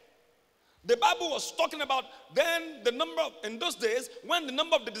 The Bible was talking about then the number in those days, when the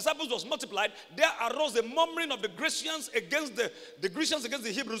number of the disciples was multiplied, there arose a murmuring of the Grecians against the Grecians against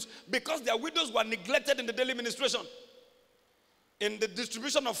the Hebrews, because their widows were neglected in the daily ministration. In the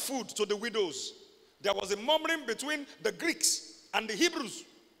distribution of food to the widows. There was a murmuring between the Greeks and the Hebrews.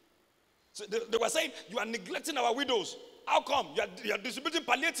 So they were saying, you are neglecting our widows. How come? You are distributing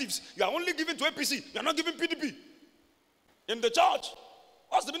palliatives. You are only giving to APC. You are not giving PDP. In the church.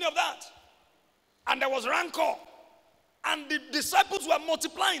 What's the meaning of that? And there was rancor. And the disciples were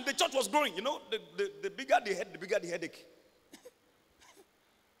multiplying. The church was growing. You know, the bigger the head, the bigger the headache.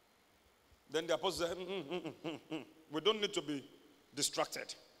 Then the apostles said, we don't need to be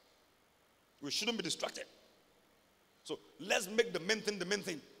distracted. We shouldn't be distracted. So let's make the main thing the main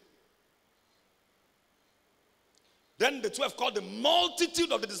thing. Then the 12 called the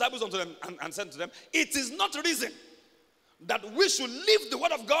multitude of the disciples unto them and said to them, it is not reason that we should leave the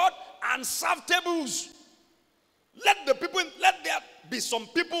word of God and serve tables. Let there be some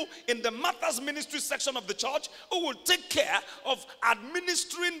people in the Martha's ministry section of the church who will take care of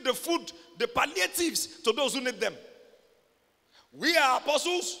administering the food, the palliatives to those who need them. We are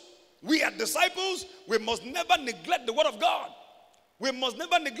apostles, we are disciples, we must never neglect the word of God. We must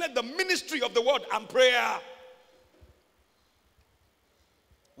never neglect the ministry of the word and prayer.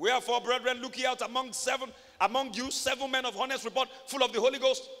 Wherefore, brethren, look ye out among you 7 men of honest report, full of the Holy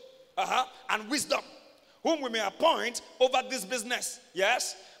Ghost and wisdom, whom we may appoint over this business.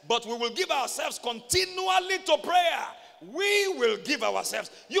 Yes, but we will give ourselves continually to prayer. We will give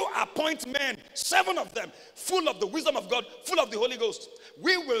ourselves. You appoint men, 7 of them, full of the wisdom of God, full of the Holy Ghost.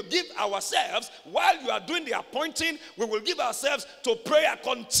 We will give ourselves, while you are doing the appointing, we will give ourselves to prayer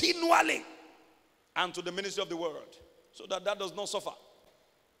continually and to the ministry of the word, so that does not suffer.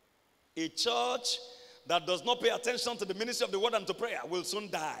 A church that does not pay attention to the ministry of the word and to prayer will soon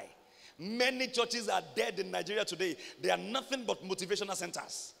die. Many churches are dead in Nigeria today. They are nothing but motivational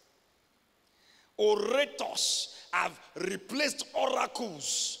centers. Orators have replaced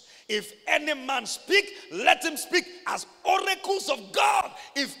oracles. If any man speak, let him speak as oracles of God.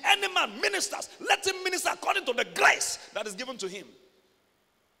 If any man ministers, let him minister according to the grace that is given to him.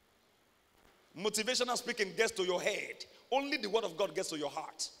 Motivational speaking gets to your head. Only the word of God gets to your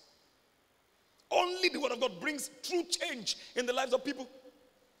heart. Only the word of God brings true change in the lives of people.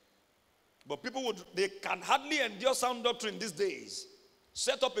 But people they can hardly endure sound doctrine these days.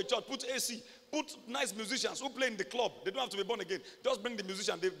 Set up a church, put AC, put nice musicians who play in the club. They don't have to be born again. Just bring the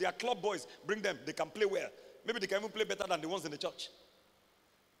musicians. They are club boys. Bring them. They can play well. Maybe they can even play better than the ones in the church.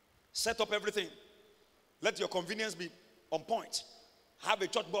 Set up everything. Let your convenience be on point. Have a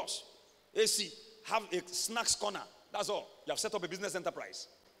church bus, AC, have a snacks corner. That's all. You have set up a business enterprise.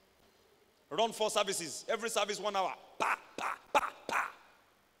 Run 4 services. Every service 1 hour. Pa, pa, pa, pa.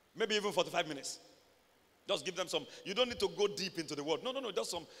 Maybe even 45 minutes. Just give them some. You don't need to go deep into the word. No.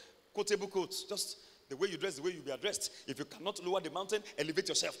 Just some quotable quotes. Just the way you dress, the way you be addressed. If you cannot lower the mountain, elevate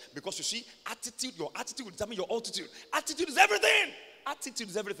yourself. Because you see, attitude, your attitude will determine your altitude. Attitude is everything. Attitude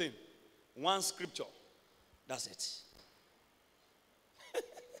is everything. One scripture. That's it.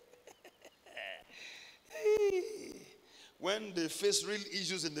 When they face real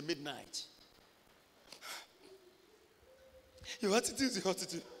issues in the midnight, your attitude is your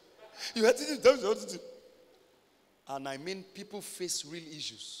attitude. Your attitude is your attitude. And I mean, people face real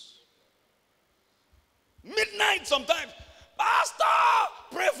issues. Midnight sometimes. Pastor,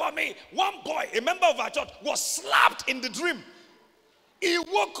 pray for me. One boy, a member of our church, was slapped in the dream. He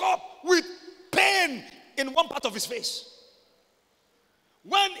woke up with pain in one part of his face.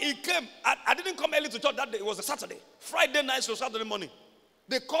 When he came, I didn't come early to church that day. It was a Saturday. Friday night to Saturday morning.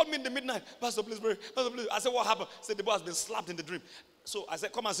 They called me in the midnight. Pastor, please pray. Pastor, please. I said, what happened? He said, the boy has been slapped in the dream. So I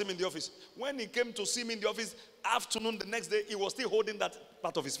said, come and see me in the office. When he came to see me in the office, afternoon the next day, he was still holding that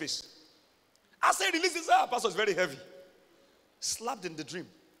part of his face. I said, release this up. Pastor, it's very heavy. Slapped in the dream.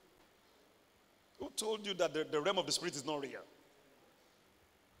 Who told you that the realm of the spirit is not real?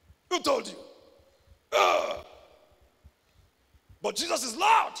 Who told you? But Jesus is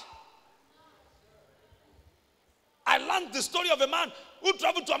Lord. I learned the story of a man who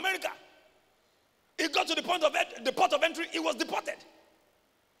traveled to America. He got to the port of entry, he was deported.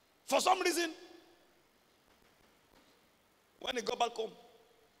 For some reason, when he got back home,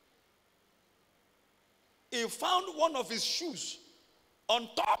 he found one of his shoes on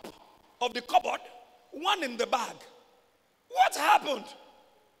top of the cupboard, one in the bag. What happened?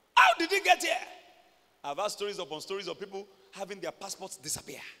 How did he get here? I've heard stories upon stories of people having their passports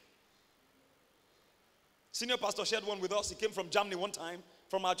disappear. Senior pastor shared one with us. He came from Germany one time,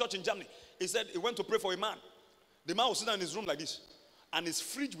 from our church in Germany. He said he went to pray for a man. The man was sitting in his room like this, and his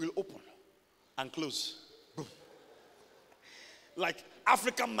fridge will open and close. Boom. Like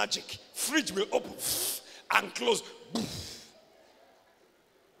African magic. Fridge will open and close. Boom.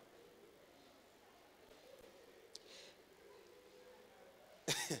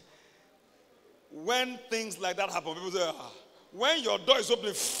 When things like that happen, people say, when your door is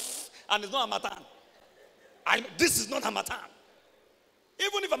opening and it's not Harmattan, this is not Harmattan.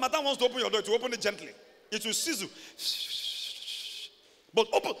 Even if Harmattan wants to open your door, to open it gently, it will sizzle. But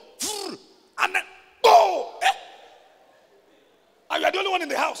open, and then go. you are the only one in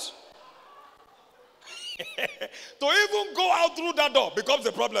the house. To even go out through that door becomes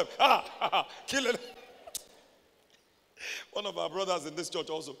a problem. Kill it. One of our brothers in this church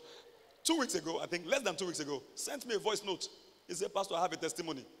also, 2 weeks ago, I think less than 2 weeks ago, sent me a voice note. He said, Pastor, I have a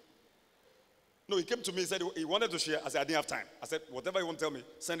testimony. No, he came to me, he said he wanted to share. I said, I didn't have time. I said, whatever you want to tell me,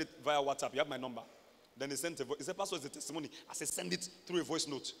 send it via WhatsApp. You have my number. Then he sent a voice. He said, Pastor, it's a testimony. I said, send it through a voice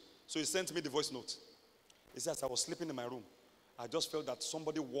note. So he sent me the voice note. He said, as I was sleeping in my room, I just felt that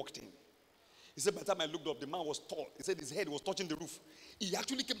somebody walked in. He said, by the time I looked up, the man was tall. He said his head was touching the roof. He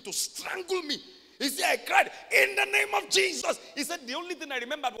actually came to strangle me. He said, I cried, in the name of Jesus. He said, the only thing I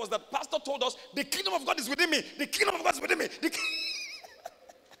remembered was that Pastor told us, the kingdom of God is within me. The kingdom of God is within me.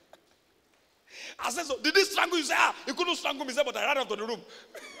 I said, so did he strangle you? He said, he couldn't strangle me. He said, but I ran out of the room.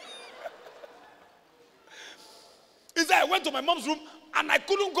 He said, I went to my mom's room and I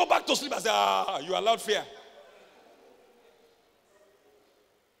couldn't go back to sleep. I said, you allowed fear.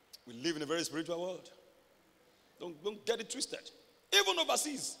 We live in a very spiritual world. Don't get it twisted. Even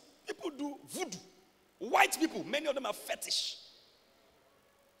overseas, people do voodoo. White people, many of them are fetish.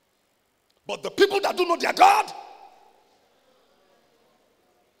 But the people that do know their God,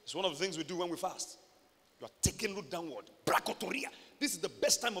 it's one of the things we do when we fast. You are taking root downward. Brakotoria. This is the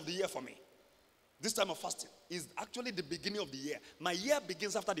best time of the year for me. This time of fasting is actually the beginning of the year. My year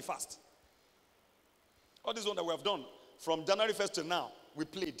begins after the fast. All this one that we have done from January 1st to now, we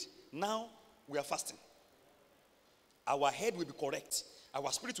played. Now we are fasting. Our head will be correct.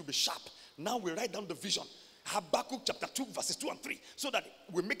 Our spirit will be sharp. Now we write down the vision. Habakkuk chapter 2 verses 2 and 3, so that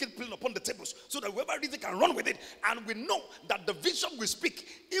we make it plain upon the tables, so that whoever reads it can run with it. And we know that the vision we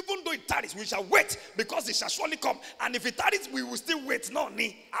speak, even though it tarries, we shall wait, because it shall surely come. And if it tarries, we will still wait.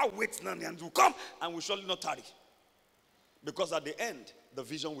 I'll wait, and it will come, and we shall not tarry. Because at the end, the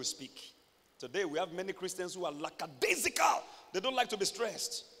vision will speak. Today we have many Christians who are lackadaisical. They don't like to be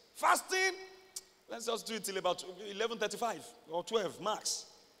stressed. Fasting, let's just do it till about 11:35 or 12 max.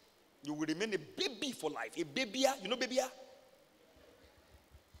 You will remain a baby for life. A babyer. You know babyer?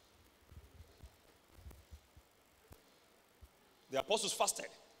 The apostles fasted.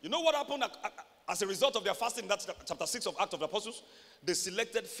 You know what happened as a result of their fasting? That's chapter 6 of Acts of the Apostles. They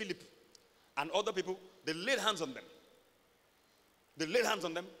selected Philip and other people. They laid hands on them. They laid hands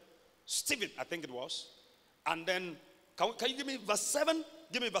on them. Stephen, I think it was. And then, can you give me verse 7?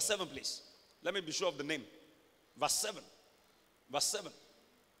 Give me verse 7, please. Let me be sure of the name. Verse 7. Verse 7.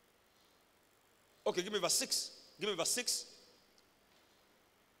 Okay, give me verse 6. Give me verse 6.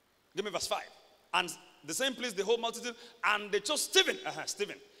 Give me verse 5. And the same place, the whole multitude, and they chose Stephen,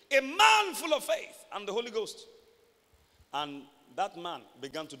 Stephen, a man full of faith and the Holy Ghost. And that man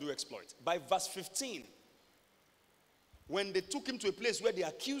began to do exploits. By verse 15, when they took him to a place where they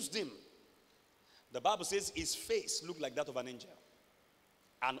accused him, the Bible says his face looked like that of an angel.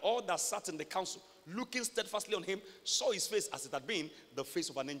 And all that sat in the council, looking steadfastly on him, saw his face as it had been the face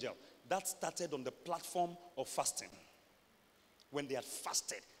of an angel. That started on the platform of fasting, when they had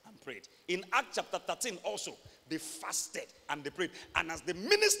fasted and prayed. In Acts chapter 13 also, they fasted and they prayed. And as they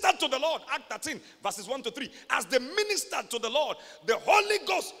ministered to the Lord, Act 13 verses 1 to 3, as they ministered to the Lord, the Holy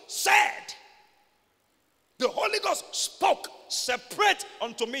Ghost said, the Holy Ghost spoke, separate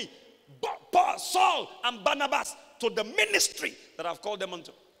unto me Saul and Barnabas to the ministry that I've called them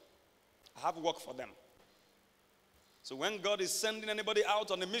unto. I have work for them. So when God is sending anybody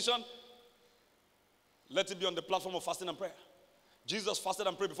out on a mission, let it be on the platform of fasting and prayer. Jesus fasted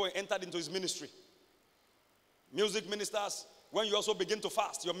and prayed before he entered into his ministry. Music ministers, when you also begin to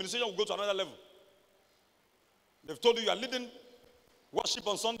fast, your ministration will go to another level. They've told you are leading worship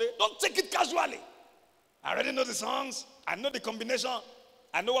on Sunday. Don't take it casually. I already know the songs. I know the combination.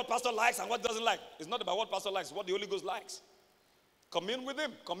 I know what pastor likes and what doesn't like. It's not about what pastor likes, it's what the Holy Ghost likes. Commune with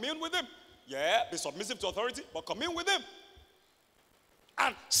him. Commune with him. Yeah, be submissive to authority, but commune with him.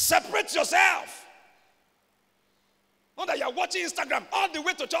 And separate yourself. Not that you're watching Instagram all the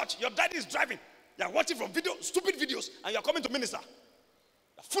way to church. Your daddy is driving. You're watching from stupid videos, and you're coming to minister.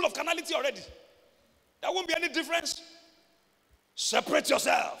 You're full of carnality already. There won't be any difference. Separate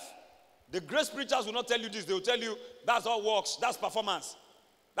yourself. The grace preachers will not tell you this. They will tell you that's all works. That's performance.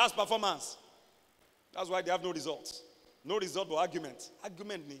 That's performance. That's why they have no results. No result but argument.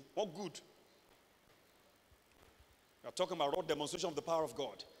 Argument, what good? We are talking about raw demonstration of the power of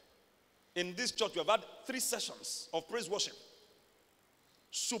God. In this church, we have had 3 sessions of praise worship.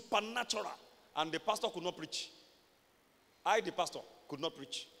 Supernatural. And the pastor could not preach. The pastor, could not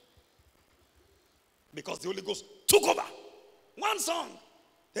preach. Because the Holy Ghost took over. One song.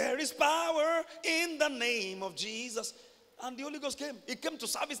 There is power in the name of Jesus. And the Holy Ghost came. He came to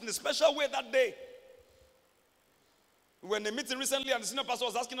service in a special way that day. When a meeting recently and the senior pastor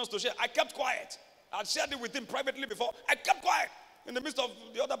was asking us to share, I kept quiet. I'd shared it with him privately before. I kept quiet in the midst of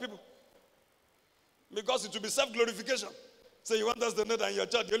the other people. Because it will be self-glorification. So you want us to know that in your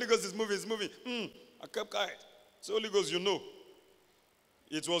church, the Holy Ghost is moving. I kept quiet. So Holy Ghost, you know.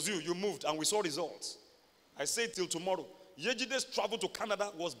 It was you moved, and we saw results. I say till tomorrow. Yejide's travel to Canada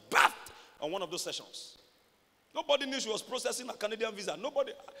was bathed on one of those sessions. Nobody knew she was processing a Canadian visa.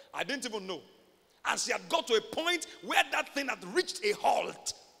 Nobody, I didn't even know. And she had got to a point where that thing had reached a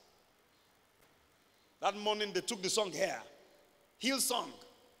halt. That morning they took the song here. Hillsong.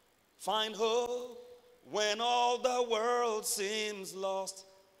 Find hope when all the world seems lost.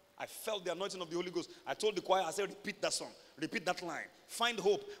 I felt the anointing of the Holy Ghost. I told the choir, I said, repeat that song. Repeat that line. Find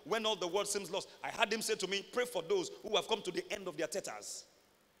hope when all the world seems lost. I had him say to me, pray for those who have come to the end of their teters.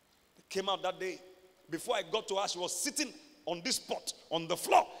 They came out that day. Before I got to her, she was sitting on this spot, on the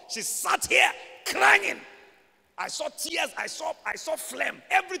floor. She sat here, crying. I saw tears, I saw phlegm,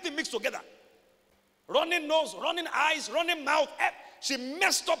 everything mixed together. Running nose, running eyes, running mouth. She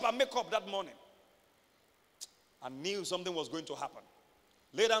messed up her makeup that morning. I knew something was going to happen.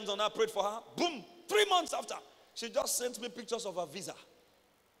 Laid hands on her, prayed for her. Boom! 3 months after, she just sent me pictures of her visa.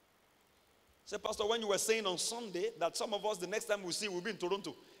 Said, Pastor, when you were saying on Sunday that some of us, the next time we see, we'll be in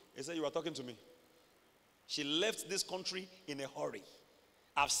Toronto. He said, you were talking to me. She left this country in a hurry.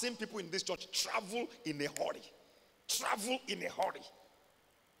 I've seen people in this church travel in a hurry. Travel in a hurry.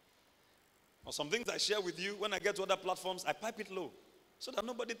 Or some things I share with you, when I get to other platforms, I pipe it low. So that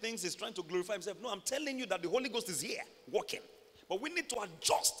nobody thinks he's trying to glorify himself. No, I'm telling you that the Holy Ghost is here, working. But we need to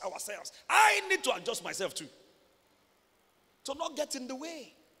adjust ourselves. I need to adjust myself too. To not get in the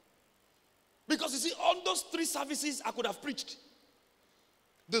way. Because you see, on those 3 services, I could have preached.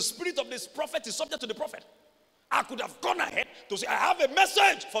 The spirit of this prophet is subject to the prophet. I could have gone ahead to say, I have a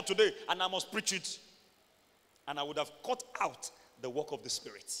message for today, and I must preach it. And I would have cut out the work of the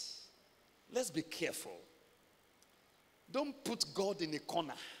Spirit. Let's be careful. Don't put God in a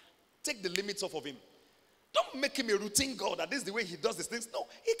corner. Take the limits off of him. Don't make him a routine God, that this is the way he does these things. No,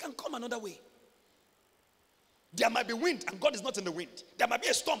 he can come another way. There might be wind, and God is not in the wind. There might be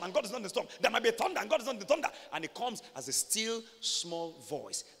a storm, and God is not in the storm. There might be a thunder, and God is not in the thunder. And it comes as a still, small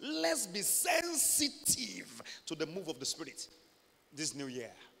voice. Let's be sensitive to the move of the Spirit this new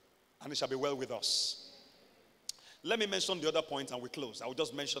year. And it shall be well with us. Let me mention the other points, and we close. I will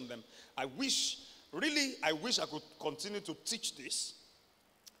just mention them. I wish I could continue to teach this.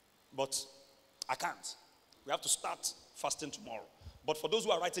 But I can't. We have to start fasting tomorrow. But for those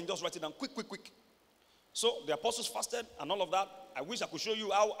who are writing, just write it down quick. So the apostles fasted and all of that. I wish I could show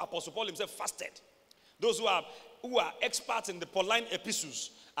you how Apostle Paul himself fasted. Those who are experts in the Pauline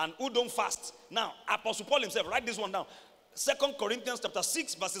epistles and who don't fast. Now, Apostle Paul himself, write this one down. 2 Corinthians chapter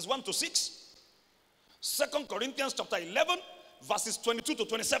 6, verses 1 to 6. 2 Corinthians chapter 11, verses 22 to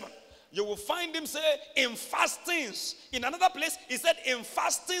 27. You will find him say, in fastings. In another place, he said, in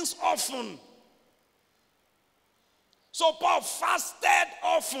fastings often. So Paul fasted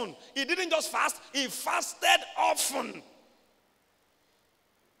often. He didn't just fast, he fasted often.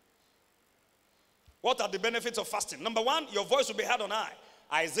 What are the benefits of fasting? Number 1, your voice will be heard on high.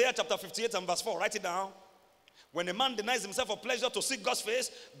 Isaiah chapter 58 and verse 4, write it down. When a man denies himself of pleasure to seek God's face,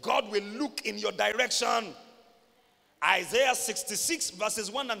 God will look in your direction. Isaiah 66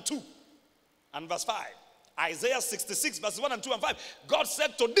 verses 1 and 2 and verse 5. Isaiah 66 verses 1 and 2 and 5. God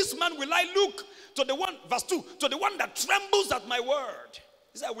said, to this man will I look. To the one, verse 2, to the one that trembles at my word.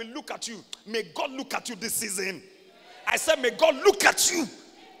 He said, I will look at you. May God look at you this season. I said, may God look at you.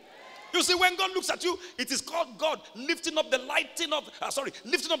 You see, when God looks at you, it is called God lifting up the lifting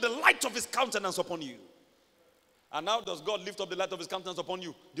up the light of his countenance upon you. And now does God lift up the light of his countenance upon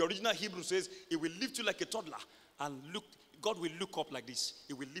you? The original Hebrew says, he will lift you like a toddler. And God will look up like this.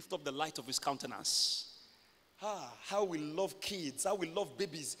 He will lift up the light of his countenance. How we love kids, how we love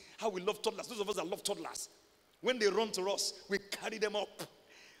babies, how we love toddlers. Those of us that love toddlers, when they run to us, we carry them up.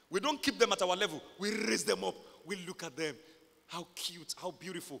 We don't keep them at our level. We raise them up. We look at them. How cute, how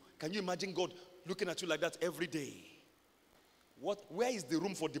beautiful. Can you imagine God looking at you like that every day? Where is the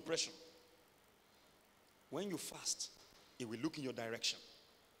room for depression? When you fast, it will look in your direction.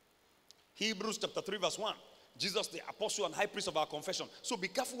 Hebrews chapter 3 verse 1. Jesus, the apostle and high priest of our confession. So be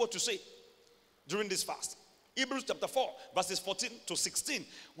careful what you say during this fast. Hebrews chapter 4 verses 14 to 16.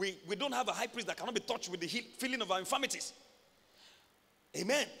 We don't have a high priest that cannot be touched with the feeling of our infirmities.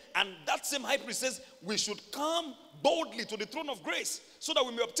 Amen. And that same high priest says we should come boldly to the throne of grace so that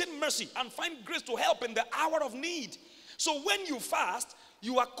we may obtain mercy and find grace to help in the hour of need. So when you fast,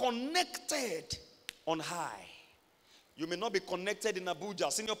 you are connected on high. You may not be connected in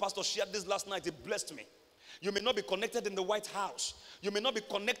Abuja. Senior pastor shared this last night. It blessed me. You may not be connected in the White House. You may not be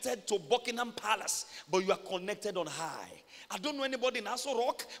connected to Buckingham Palace, but you are connected on high. I don't know anybody in Aso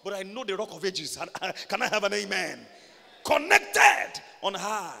Rock, but I know the Rock of Ages. Can I have an amen? Connected on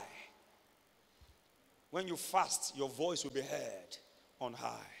high. When you fast, your voice will be heard on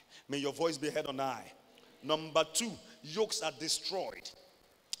high. May your voice be heard on high. Number 2, yokes are destroyed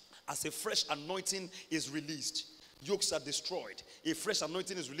as a fresh anointing is released. Yokes are destroyed. A fresh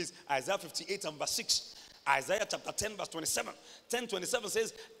anointing is released. Isaiah 58 and verse 6. Isaiah chapter 10 verse 27. 10:27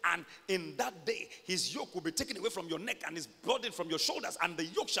 says, and in that day his yoke will be taken away from your neck and his burden from your shoulders, and the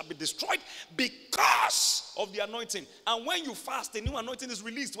yoke shall be destroyed because of the anointing. And when you fast, a new anointing is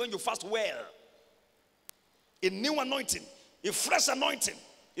released when you fast well. A new anointing, a fresh anointing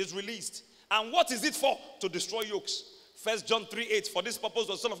is released. And what is it for? To destroy yokes. 1 John 3:8, for this purpose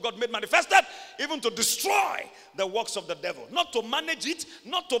the Son of God made manifested, even to destroy the works of the devil. Not to manage it,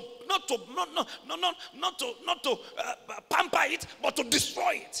 not to pamper it, but to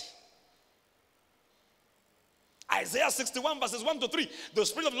destroy it. Isaiah 61 verses 1 to 3. The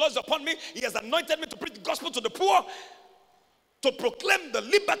Spirit of the Lord is upon me. He has anointed me to preach the gospel to the poor, to proclaim the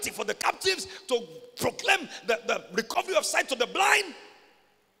liberty for the captives, to proclaim the recovery of sight to the blind,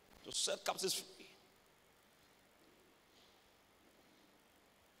 to set captives free.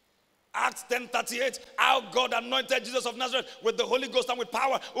 Acts 10:38, how God anointed Jesus of Nazareth with the Holy Ghost and with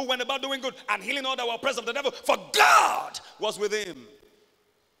power, who went about doing good and healing all that were oppressed of the devil, for God was with him.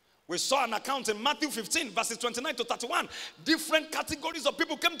 We saw an account in Matthew 15 verses 29 to 31. Different categories of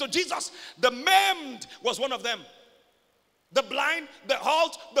people came to Jesus. The maimed was one of them. The blind, the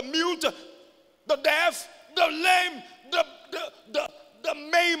halt, the mute, the deaf, the lame, the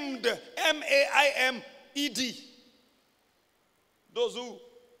maimed, M-A-I-M-E-D. Those who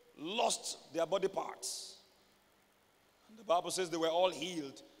lost their body parts. And the Bible says they were all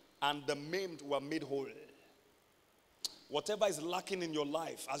healed and the maimed were made whole. Whatever is lacking in your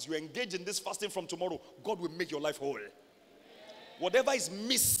life, as you engage in this fasting from tomorrow, God will make your life whole. Whatever is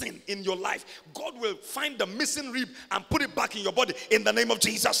missing in your life, God will find the missing rib and put it back in your body in the name of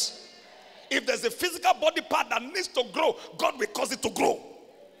Jesus. If there's a physical body part that needs to grow, God will cause it to grow.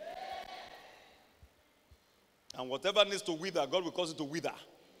 And whatever needs to wither, God will cause it to wither.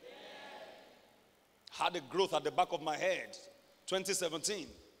 Had a growth at the back of my head, 2017.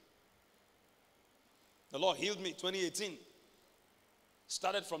 The Lord healed me, 2018.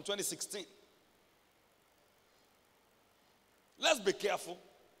 Started from 2016. Let's be careful.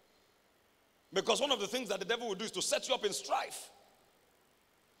 Because one of the things that the devil will do is to set you up in strife.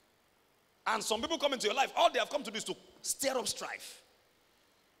 And some people come into your life, all they have come to do is to stir up strife.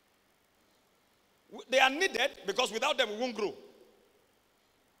 They are needed because without them we won't grow.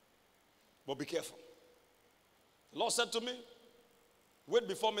 But be careful. The Lord said to me, wait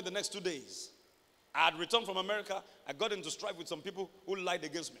before me the next 2 days. I had returned from America. I got into strife with some people who lied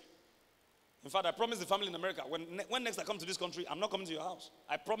against me. In fact, I promised the family in America, when next I come to this country, I'm not coming to your house.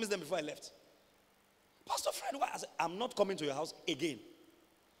 I promised them before I left. Pastor Fred, why? I said, I'm not coming to your house again.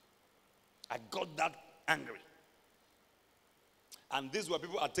 I got that angry. And these were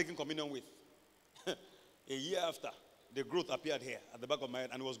people I had taken communion with. A year after, the growth appeared here at the back of my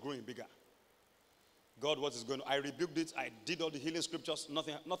head and it was growing bigger. God, what is going on? I rebuked it. I did all the healing scriptures.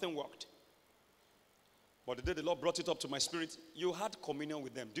 Nothing worked. But the day the Lord brought it up to my spirit, you had communion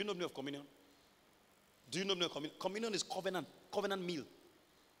with them. Do you know the meaning of communion? Do you know the meaning of communion? Communion is covenant meal.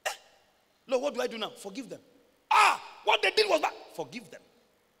 Lord, what do I do now? Forgive them. What they did was bad. Forgive them.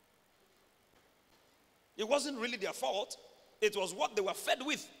 It wasn't really their fault. It was what they were fed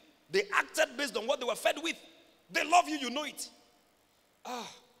with. They acted based on what they were fed with. They love you, you know it.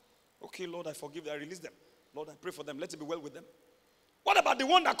 Okay, Lord, I forgive them. I release them. Lord, I pray for them. Let it be well with them. What about the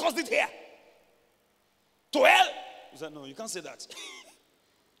one that caused it here? To hell? He said, no, you can't say that.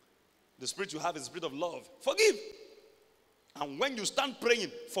 The spirit you have is the spirit of love. Forgive. And when you stand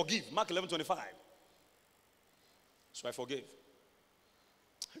praying, forgive. Mark 11:25. So I forgave.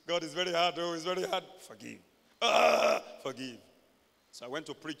 God is very hard, it's very hard. Forgive. Forgive. So I went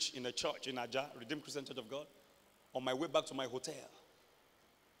to preach in a church in Aja, Redeemed Christian Church of God. On my way back to my hotel,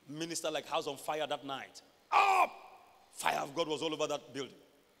 minister like house on fire that night. Fire of God was all over that building.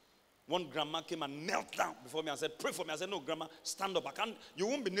 One grandma came and knelt down before me and said, pray for me. I said, no, grandma, stand up. You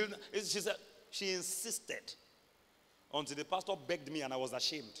won't be kneeling. She said, she insisted until the pastor begged me and I was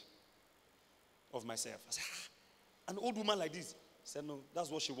ashamed of myself. I said, an old woman like this. He said, no, that's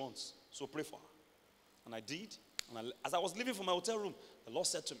what she wants. So pray for her. And I did. And as I was leaving from my hotel room, the Lord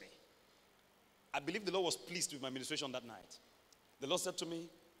said to me, I believe the Lord was pleased with my ministration that night. The Lord said to me,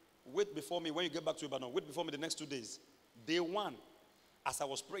 wait before me when you get back to Ibadan. Wait before me the next 2 days. Day one, as I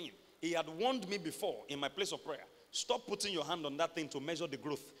was praying, He had warned me before in my place of prayer. Stop putting your hand on that thing to measure the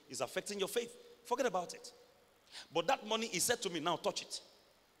growth. It's affecting your faith. Forget about it. But that morning, he said to me, now touch it.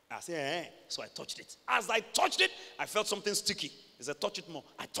 I said, So I touched it. As I touched it, I felt something sticky. He said, touch it more.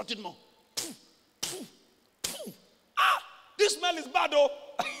 I touched it more. Poof, poof, poof. This smell is bad, though.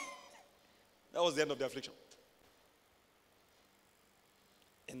 That was the end of the affliction.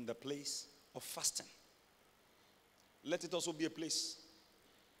 In the place of fasting, let it also be a place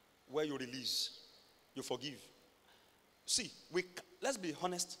where you release, you forgive. See, let's be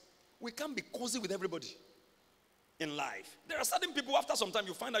honest. We can't be cozy with everybody in life. There are certain people, after some time,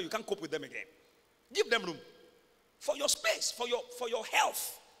 you find out you can't cope with them again. Give them room. For your space, for your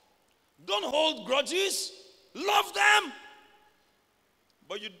health. Don't hold grudges. Love them.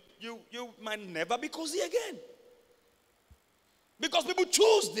 But you might never be cozy again. Because people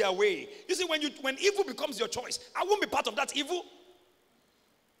choose their way. You see, when evil becomes your choice, I won't be part of that evil.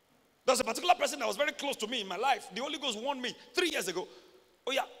 There's a particular person that was very close to me in my life. The Holy Ghost warned me 3 years ago.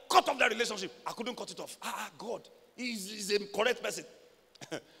 Oh yeah, cut off that relationship. I couldn't cut it off. God, he's a correct person.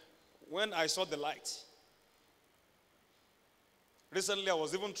 When I saw the light, recently I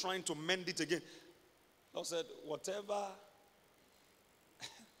was even trying to mend it again. I said, whatever.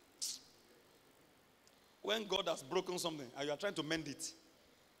 When God has broken something and you are trying to mend it,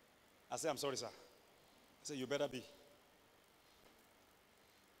 I say, I'm sorry, sir. I say, you better be.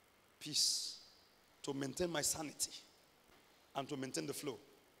 Peace. To maintain my sanity and to maintain the flow.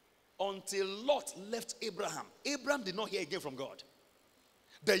 Until Lot left Abraham, Abraham did not hear again from God.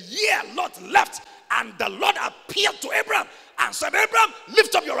 The year Lot left, and the Lord appeared to Abraham and said, Abraham,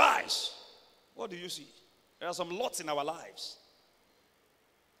 lift up your eyes. What do you see? There are some Lots in our lives.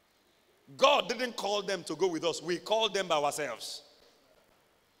 God didn't call them to go with us. We called them by ourselves.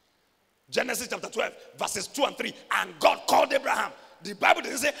 Genesis chapter 12, verses 2 and 3. And God called Abraham. The Bible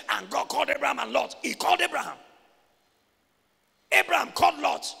didn't say, and God called Abraham and Lot. He called Abraham. Abraham called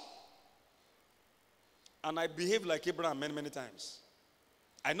Lot. And I behaved like Abraham many, many times.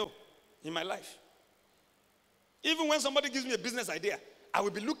 I know, in my life. Even when somebody gives me a business idea, I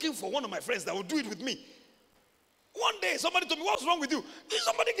will be looking for one of my friends that will do it with me. One day, somebody told me, what's wrong with you? If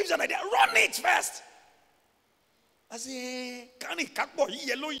somebody gives you an idea, run it first. I say,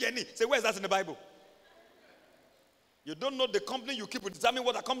 say, where is that in the Bible? You don't know the company you keep will determine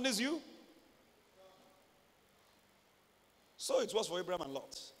what accompanies you? So it was for Abraham and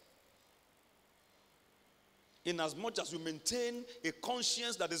Lot. In as much as you maintain a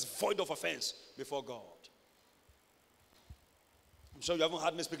conscience that is void of offense before God. I'm sure you haven't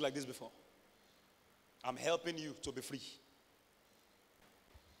heard me speak like this before. I'm helping you to be free.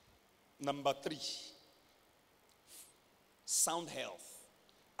 Number 3, sound health.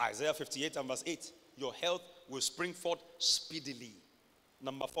 Isaiah 58 and verse 8. Your health will spring forth speedily.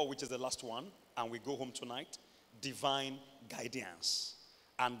 Number 4, which is the last one, and we go home tonight. Divine guidance.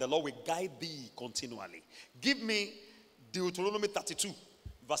 And the Lord will guide thee continually. Give me Deuteronomy 32,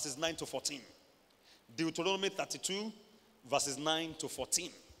 verses 9 to 14. Deuteronomy 32, verses 9 to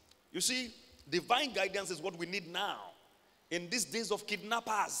 14. You see, divine guidance is what we need now. In these days of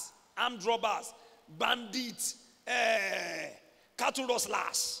kidnappers, armed robbers, bandits, cattle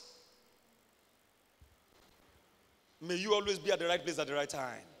rustlers. May you always be at the right place at the right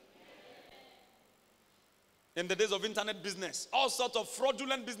time. In the days of internet business, all sorts of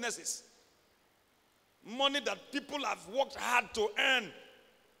fraudulent businesses. Money that people have worked hard to earn.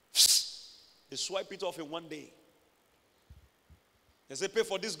 They swipe it off in one day. They say, pay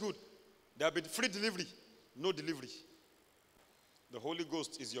for this good. There will be free delivery. No delivery. The Holy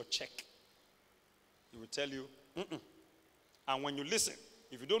Ghost is your check. He will tell you, And when you listen,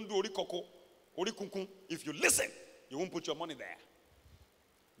 if you don't do ori koko, ori kunkun, if you listen, you won't put your money there.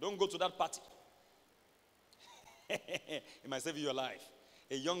 Don't go to that party. It might save you your life.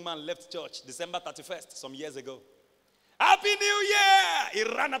 A young man left church December 31st, some years ago. Happy New Year! He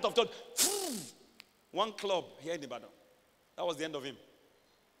ran out of church. One club here in Ibadan. That was the end of him.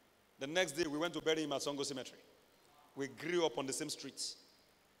 The next day, we went to bury him at Songo Cemetery. We grew up on the same streets.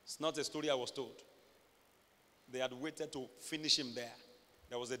 It's not a story I was told. They had waited to finish him there.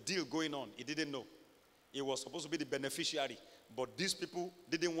 There was a deal going on. He didn't know. He was supposed to be the beneficiary. But these people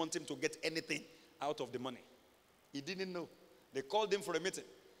didn't want him to get anything out of the money. He didn't know. They called him for a meeting.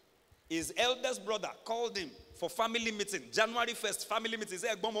 His eldest brother called him for family meeting. January 1st, family meeting. He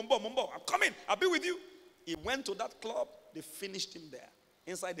said, Mumbo, I'm coming. I'll be with you. He went to that club. They finished him there,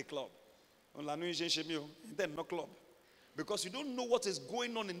 inside the club. Then no club. Because you don't know what is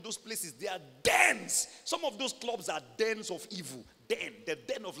going on in those places. They are dens. Some of those clubs are dens of evil. The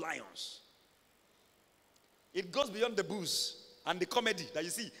den of lions. It goes beyond the booze. and the comedy that you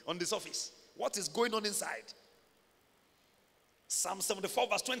see on the surface. What is going on inside? Psalm 74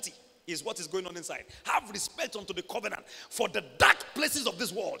 verse 20 is what is going on inside. Have respect unto the covenant, for the dark places of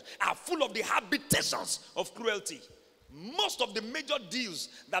this world are full of the habitations of cruelty. Most of the major deals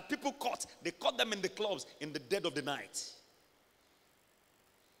that people caught, they caught them in the clubs in the dead of the night.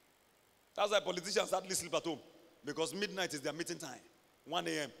 That's why politicians hardly sleep at home, because midnight is their meeting time. 1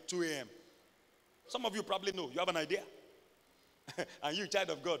 a.m., 2 a.m. Some of you probably know. You have an idea. And you, child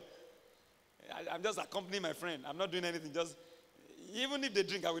of God, I'm just accompanying my friend. I'm not doing anything. Just, even if they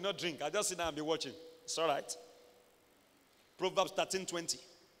drink, I will not drink. I just sit down and be watching. It's all right. Proverbs 13:20.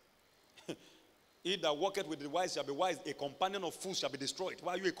 He that walketh with the wise shall be wise. A companion of fools shall be destroyed.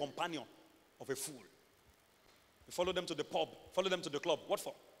 Why are you a companion of a fool? You follow them to the pub. Follow them to the club. What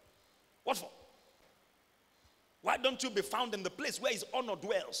for? What for? Why don't you be found in the place where his honor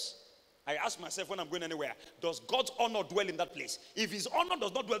dwells? I ask myself when I'm going anywhere, does God's honor dwell in that place? If his honor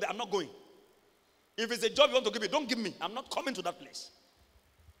does not dwell there, I'm not going. If it's a job you want to give me, don't give me. I'm not coming to that place.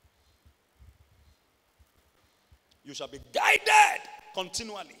 You shall be guided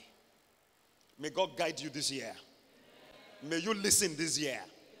continually. May God guide you this year. May you listen this year.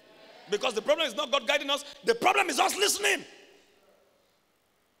 Because the problem is not God guiding us. The problem is us listening.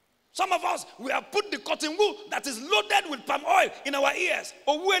 Some of us, we have put the cotton wool that is loaded with palm oil in our ears.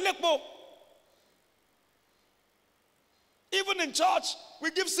 Even in church,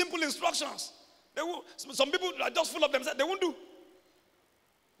 we give simple instructions. Some people are just full of themselves. They won't do.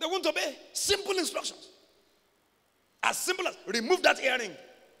 They won't obey. Simple instructions. As simple as remove that earring.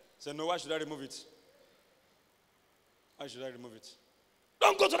 Say, no, why should I remove it? Why should I remove it?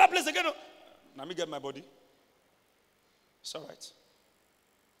 Don't go to that place again. Let me get my body. It's all right.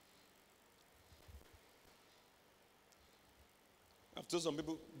 I've told some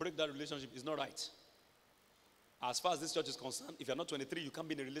people, break that relationship. It's not right. As far as this church is concerned, if you're not 23, you can't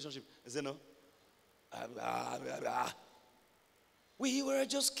be in a relationship. I say no. We were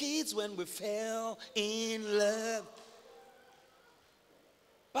just kids when we fell in love.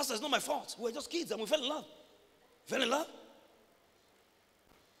 Pastor, it's not my fault. We were just kids and we fell in love. Fell in love?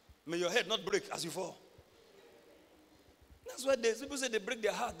 May your head not break as you fall. That's why people say they break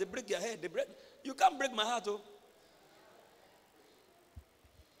their heart, they break their head, you can't break my heart, oh.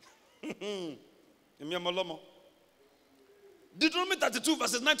 Deuteronomy 32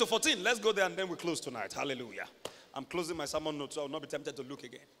 verses 9 to 14. Let's go there and then we close tonight. Hallelujah. I'm closing my sermon notes, so I will not be tempted to look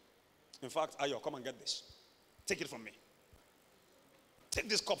again. In fact, Ayo, come and get this. Take it from me. Take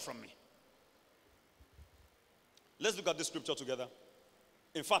this cup from me. Let's look at this scripture together.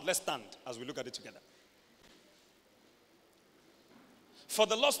 In fact, let's stand as we look at it together. For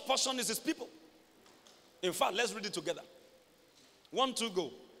the lost portion is his people. In fact, let's read it together. 1, 2,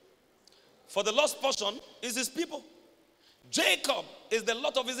 go. For the lost portion is his people. Jacob is the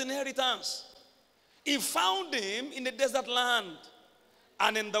lot of his inheritance. He found him in the desert land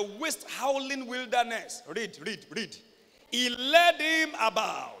and in the waste howling wilderness. Read. He led him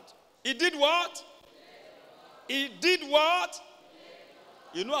about. He did what? He did what?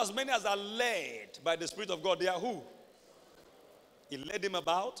 You know, as many as are led by the Spirit of God, they are who? He led him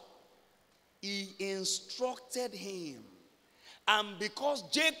about. He instructed him. And because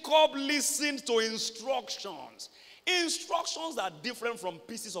Jacob listened to instructions are different from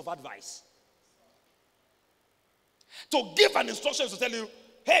pieces of advice. To give an instruction is to tell you,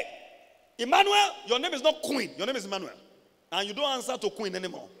 hey, Emmanuel, your name is not Queen, your name is Emmanuel. And you don't answer to Queen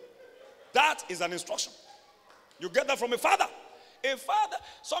anymore. That is an instruction. You get that from a father. A father,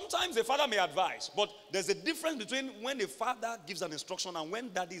 sometimes a father may advise, but there's a difference between when a father gives an instruction and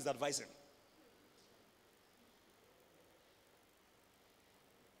when daddy is advising.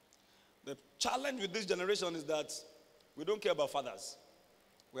 The challenge with this generation is that we don't care about fathers.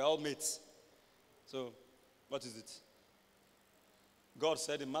 We're all mates. So, what is it? God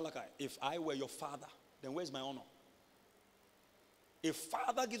said in Malachi, if I were your father, then where's my honor? If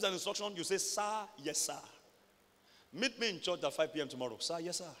father gives an instruction, you say, sir, yes, sir. Meet me in church at 5 p.m. tomorrow. Sir,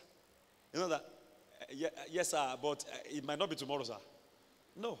 yes, sir. You know that? Yes, sir, but it might not be tomorrow, sir.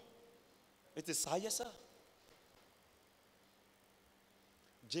 No. It is, sir, yes, sir.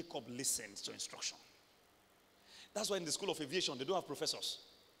 Jacob listens to instruction. That's why in the school of aviation, they don't have professors.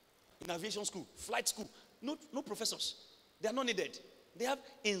 In aviation school, flight school, no professors. They are not needed. They have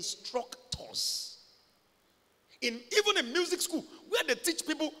instructors. Even in music school, where they teach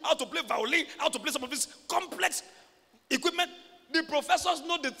people how to play violin, how to play some of this complex equipment, the professors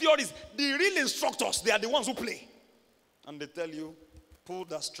know the theories. The real instructors, they are the ones who play. And they tell you, pull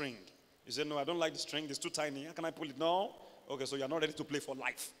that string. You say, no, I don't like the string. It's too tiny. How can I pull it? No. Okay, so you're not ready to play for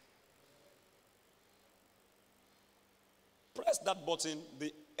life. Press that button,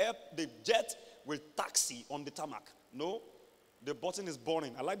 the jet will taxi on the tarmac. No, the button is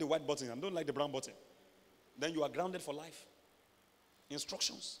burning. I like the white button. I don't like the brown button. Then you are grounded for life.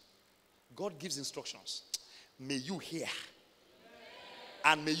 Instructions. God gives instructions. May you hear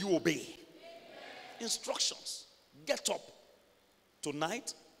and may you obey. Instructions. Get up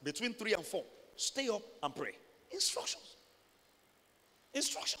tonight between 3 and 4. Stay up and pray. Instructions.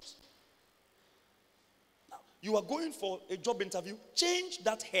 Instructions. Now, you are going for a job interview. Change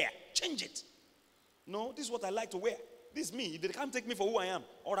that hair. Change it. No, this is what I like to wear. This is me. They can't take me for who I am.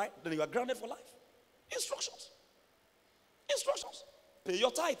 All right, then you are grounded for life. Instructions. Instructions. Pay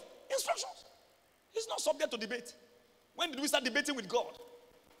your tithe. Instructions. It's not subject to debate. When did we start debating with God?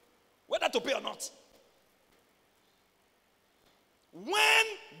 Whether to pay or not? When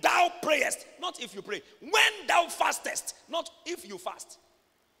thou prayest, not if you pray. When thou fastest, not if you fast.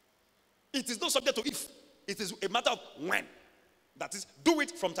 It is not subject to if. It is a matter of when. That is, do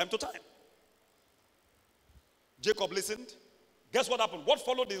it from time to time. Jacob listened. Guess what happened? What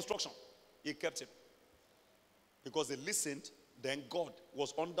followed the instruction? He kept him. Because he listened, then God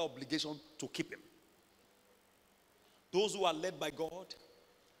was under obligation to keep him. Those who are led by God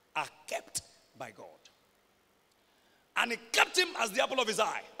are kept by God. And he kept him as the apple of his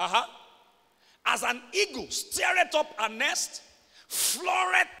eye. As an eagle stirreth up a nest,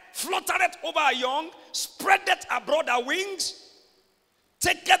 fluttereth over a young, spreadeth abroad her wings,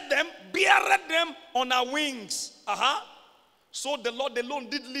 taketh them, beareth them on her wings. So the Lord alone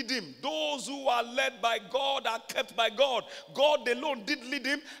did lead him. Those who are led by God are kept by God. God alone did lead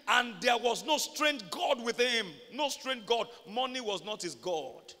him, and there was no strange God with him. No strange God. Money was not his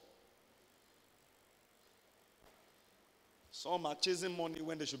God. Some are chasing money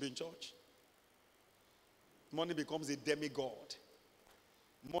when they should be in church. Money becomes a demigod.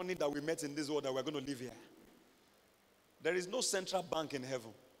 Money that we met in this world that we're going to live here. There is no central bank in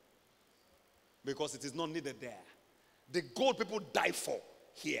heaven because it is not needed there. The gold people die for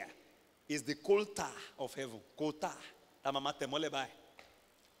here is the coltar of heaven. Coltar.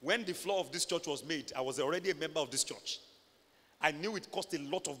 When the floor of this church was made, I was already a member of this church. I knew it cost a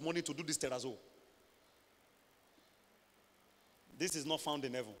lot of money to do this terrazzo. This is not found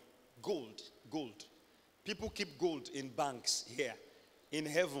in heaven. Gold, gold. People keep gold in banks here. In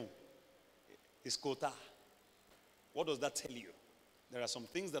heaven, it's coltar. What does that tell you? There are some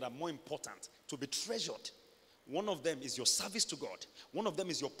things that are more important to be treasured. One of them is your service to God. One of them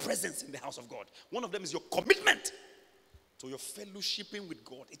is your presence in the house of God. One of them is your commitment to your fellowshipping with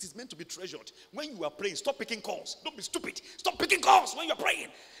God. It is meant to be treasured. When you are praying, stop picking calls. Don't be stupid. Stop picking calls when you are praying.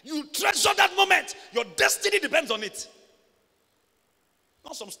 You treasure that moment. Your destiny depends on it.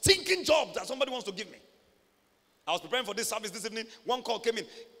 Not some stinking job that somebody wants to give me. I was preparing for this service this evening. One call came in.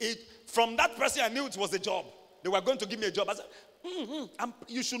 From that person, I knew it was a job. They were going to give me a job. I said,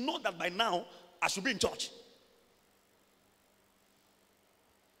 you should know that by now, I should be in church.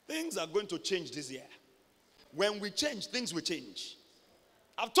 Things are going to change this year. When we change, things will change.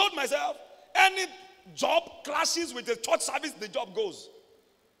 I've told myself, any job clashes with the church service, the job goes.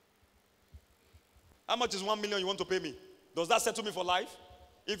 How much is 1 million you want to pay me? Does that settle me for life?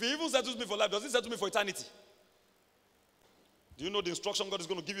 If he even settles me for life, does it settle me for eternity? Do you know the instruction God is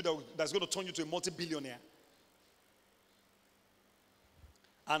going to give you that's going to turn you to a multi-billionaire?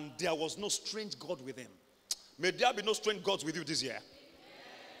 And there was no strange God with him. May there be no strange gods with you this year.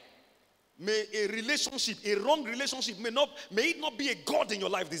 May a relationship, a wrong relationship, may it not be a God in your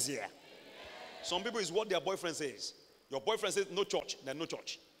life this year. Some people is what their boyfriend says. Your boyfriend says no church, then no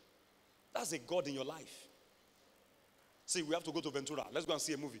church. That's a God in your life. See, we have to go to Ventura. Let's go and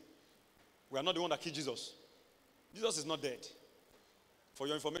see a movie. We are not the one that killed Jesus. Jesus is not dead. For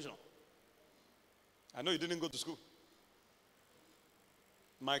your information. I know you didn't go to school.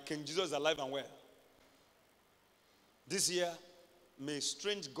 My King Jesus is alive and well. This year, may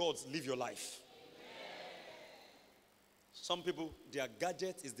strange gods live your life. Some people, their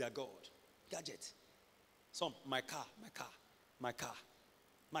gadget is their God. Gadget. Some, my car, my car, my car,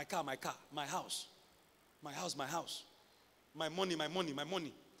 my car, my car, my house, my house, my house, my money, my money, my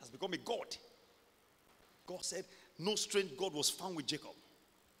money has become a God. God said, no strange God was found with Jacob.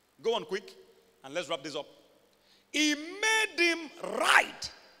 Go on quick, and let's wrap this up. He made him ride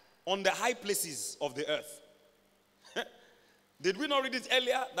on the high places of the earth. Did we not read it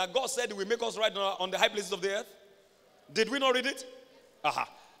earlier that God said he will make us ride on the high places of the earth? Did we not read it?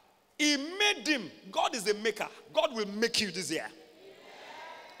 He made him. God is a maker. God will make you this year.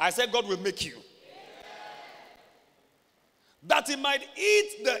 I said God will make you. That he might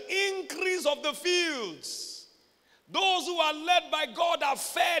eat the increase of the fields. Those who are led by God are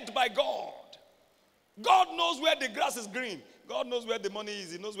fed by God. God knows where the grass is green. God knows where the money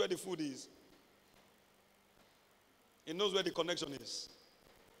is. He knows where the food is. He knows where the connection is.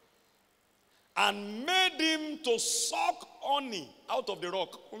 And made him to suck honey out of the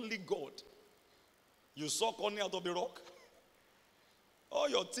rock. Only God. You suck honey out of the rock, all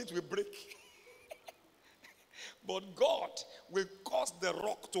your teeth will break. But God will cause the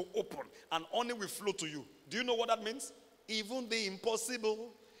rock to open and honey will flow to you. Do you know what that means? Even the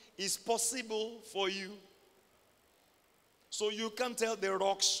impossible is possible for you. So you can tell the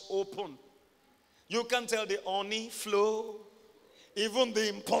rocks open. You can tell the honey flow. Even the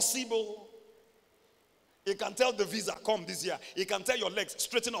impossible. He can tell the visa come this year. He can tell your legs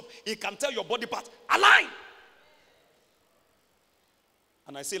straighten up. He can tell your body parts align.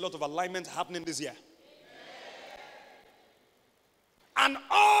 And I see a lot of alignment happening this year. An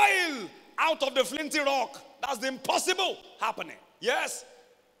oil out of the flinty rock. That's the impossible happening. Yes.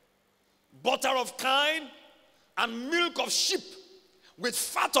 Butter of kine and milk of sheep with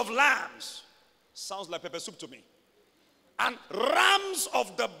fat of lambs. Sounds like pepper soup to me. And rams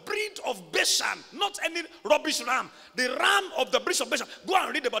of the breed of Bashan. Not any rubbish ram. The ram of the breed of Bashan. Go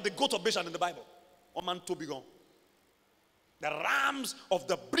and read about the goat of Bashan in the Bible. Oman Tobigon. The rams of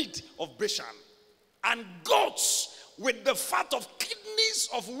the breed of Bashan. And goats with the fat of kidneys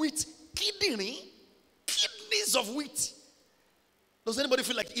of wheat. Kidneys of wheat. Does anybody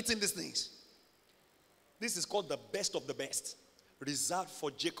feel like eating these things? This is called the best of the best. Reserved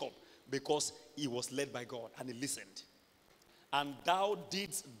for Jacob because he was led by God and he listened. And thou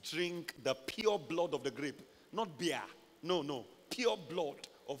didst drink the pure blood of the grape. Not beer. No. Pure blood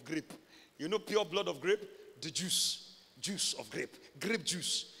of grape. You know pure blood of grape? The juice. Juice of grape. Grape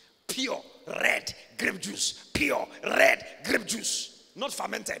juice. Pure red grape juice. Pure red grape juice. Not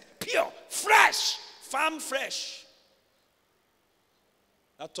fermented. Pure. Fresh. Farm fresh.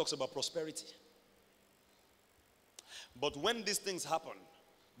 That talks about prosperity. But when these things happen,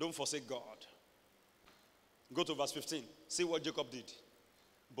 don't forsake God. Go to verse 15. See what Jacob did.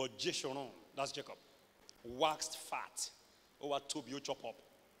 But Jeshurun, that's Jacob, waxed fat over Toby, chop up.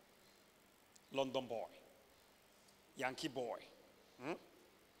 London boy. Yankee boy.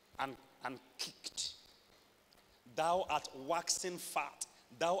 And kicked. Thou art waxing fat.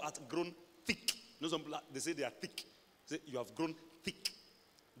 Thou art grown thick. You know some people, they say they are thick. Say, you have grown thick.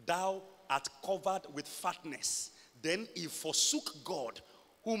 Thou art covered with fatness. Then he forsook God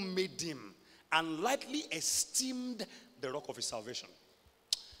who made him and lightly esteemed the rock of his salvation.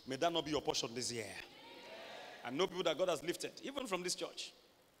 May that not be your portion this year. I know people that God has lifted, even from this church.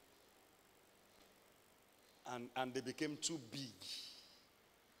 And they became too big.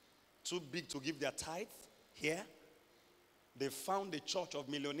 Too big to give their tithe here. They found a church of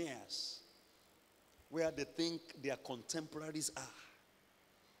millionaires where they think their contemporaries are.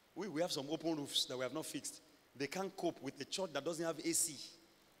 We have some open roofs that we have not fixed. They can't cope with a church that doesn't have AC.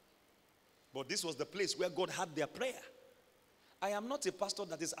 But this was the place where God had their prayer. I am not a pastor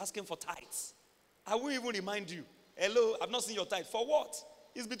that is asking for tithes. I will even remind you, hello, I've not seen your tithe. For what?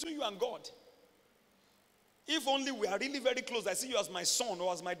 It's between you and God. If only we are really very close, I see you as my son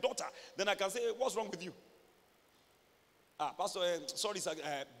or as my daughter, then I can say, what's wrong with you? Pastor, sorry, sir,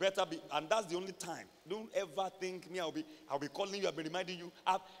 better be, and that's the only time. Don't ever think me, I'll be calling you, I'll be reminding you.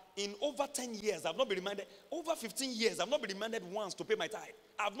 In over 10 years, I've not been reminded. Over 15 years, I've not been reminded once to pay my tithe.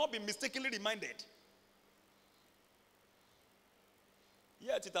 I've not been mistakenly reminded.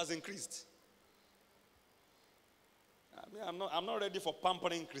 Yet it has increased. I mean, I'm not ready for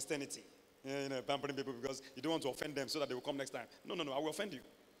pampering Christianity. Pampering people because you don't want to offend them so that they will come next time. No, I will offend you.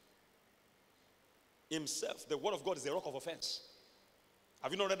 Himself, the word of God is a rock of offense.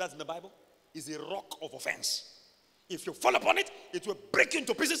 Have you not read that in the Bible? It's a rock of offense. If you fall upon it, it will break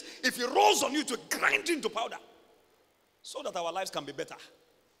into pieces. If it rolls on you, it will grind into powder. So that our lives can be better.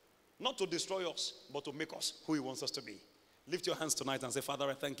 Not to destroy us, but to make us who he wants us to be. Lift your hands tonight and say, Father,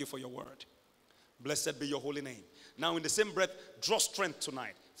 I thank you for your word. Blessed be your holy name. Now in the same breath, draw strength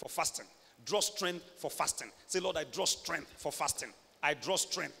tonight for fasting. Draw strength for fasting. Say, Lord, I draw strength for fasting. I draw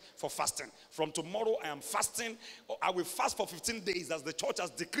strength for fasting. From tomorrow, I am fasting. I will fast for 15 days as the church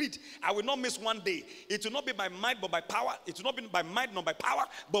has decreed. I will not miss one day. It will not be by might but by power. It will not be by might nor by power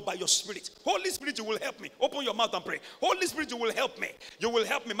but by your spirit. Holy Spirit, you will help me. Open your mouth and pray. Holy Spirit, you will help me. You will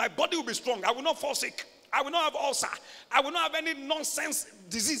help me. My body will be strong. I will not fall sick. I will not have ulcer. I will not have any nonsense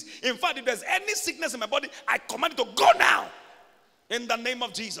disease. In fact, if there's any sickness in my body, I command it to go now. In the name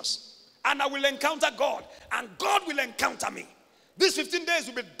of Jesus. And I will encounter God. And God will encounter me. These 15 days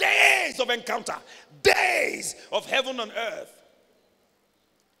will be days of encounter. Days of heaven and earth.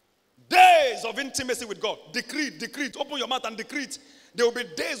 Days of intimacy with God. Decree it. Open your mouth and decree it. There will be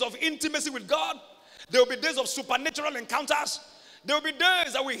days of intimacy with God. There will be days of supernatural encounters. There will be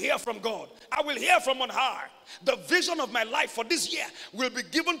days that we hear from God. I will hear from on high. The vision of my life for this year will be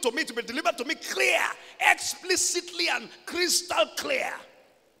given to me, to be delivered to me clear, explicitly and crystal clear.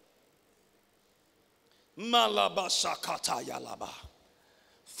 Malaba sakata yalaba.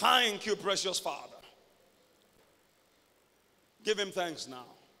 Thank you, precious Father. Give him thanks now.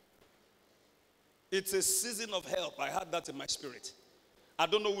 It's a season of help. I had that in my spirit. I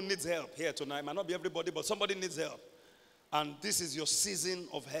don't know who needs help here tonight. It might not be everybody, but somebody needs help. And this is your season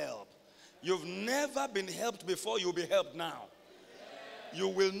of help. You've never been helped before. You'll be helped now. You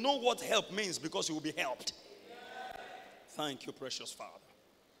will know what help means because you will be helped. Thank you, precious Father.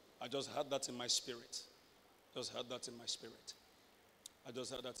 I just heard that in my spirit. Just heard that in my spirit. I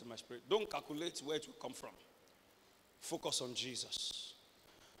just heard that in my spirit. Don't calculate where it will come from. Focus on Jesus.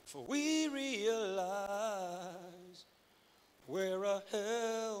 For we realize where our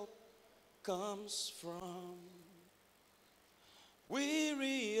help comes from. We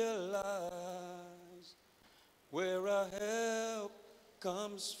realize where our help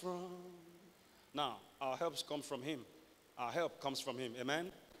comes from. Now, our helps come from him. Our help comes from him.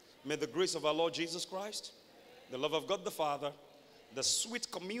 Amen? May the grace of our Lord Jesus Christ, the love of God the Father, the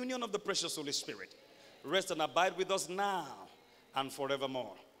sweet communion of the precious Holy Spirit rest and abide with us now and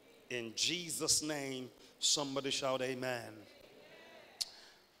forevermore. In Jesus' name, somebody shout amen.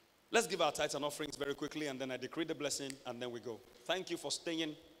 Let's give our tithes and offerings very quickly, and then I decree the blessing, and then we go. Thank you for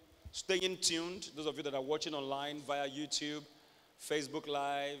staying tuned. Those of you that are watching online via YouTube, Facebook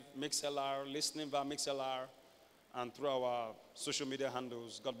Live, MixLR, listening via MixLR, and through our social media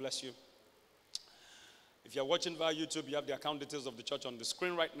handles. God bless you. If you're watching via YouTube, you have the account details of the church on the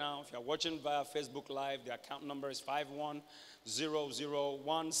screen right now. If you're watching via Facebook Live, the account number is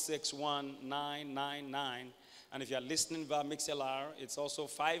 5100161999. And if you're listening via MixLR, it's also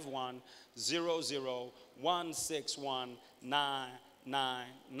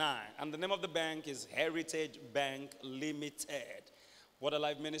 5100161999. And the name of the bank is Heritage Bank Limited. What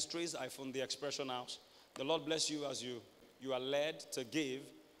Alive Ministries, I found the expression house. The Lord bless you as you are led to give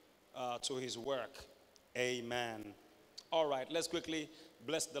to his work. Amen. All right, let's quickly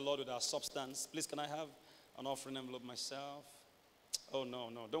bless the Lord with our substance. Please, can I have an offering envelope myself? Oh, no,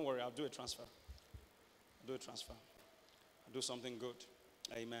 don't worry. I'll do a transfer. I'll do something good.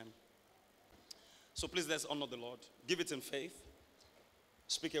 Amen. So please, let's honor the Lord. Give it in faith.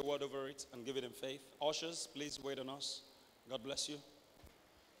 Speak a word over it and give it in faith. Ushers, please wait on us. God bless you.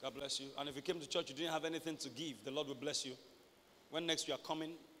 God bless you. And if you came to church, you didn't have anything to give, the Lord will bless you. When next you are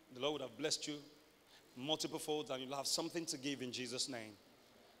coming, the Lord would have blessed you multiple folds, and you'll have something to give in Jesus' name.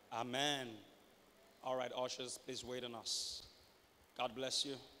 Amen. All right, ushers, please wait on us. God bless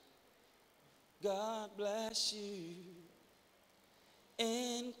you. God bless you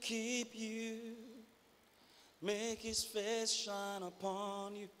and keep you. Make his face shine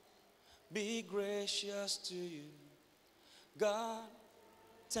upon you. Be gracious to you. God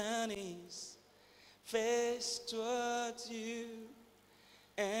turn his face towards you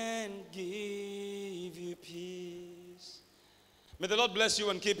and give you peace. May the Lord bless you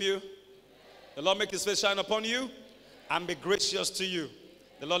and keep you. The Lord make his face shine upon you and be gracious to you.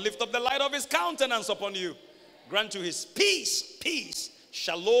 The Lord lift up the light of his countenance upon you. Grant you his peace, peace,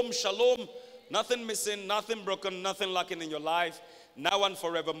 shalom, shalom. Nothing missing, nothing broken, nothing lacking in your life, now and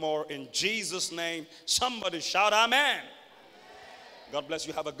forevermore. In Jesus' name, somebody shout amen. God bless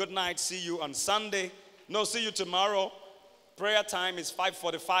you. Have a good night. See you on Sunday. No, see you tomorrow. Prayer time is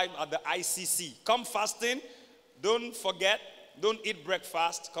 5:45 at the ICC. Come fasting. Don't forget. Don't eat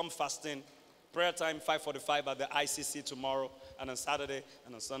breakfast. Come fasting. Prayer time 5:45 at the ICC tomorrow, and on Saturday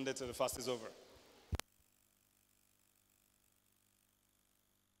and on Sunday till the fast is over.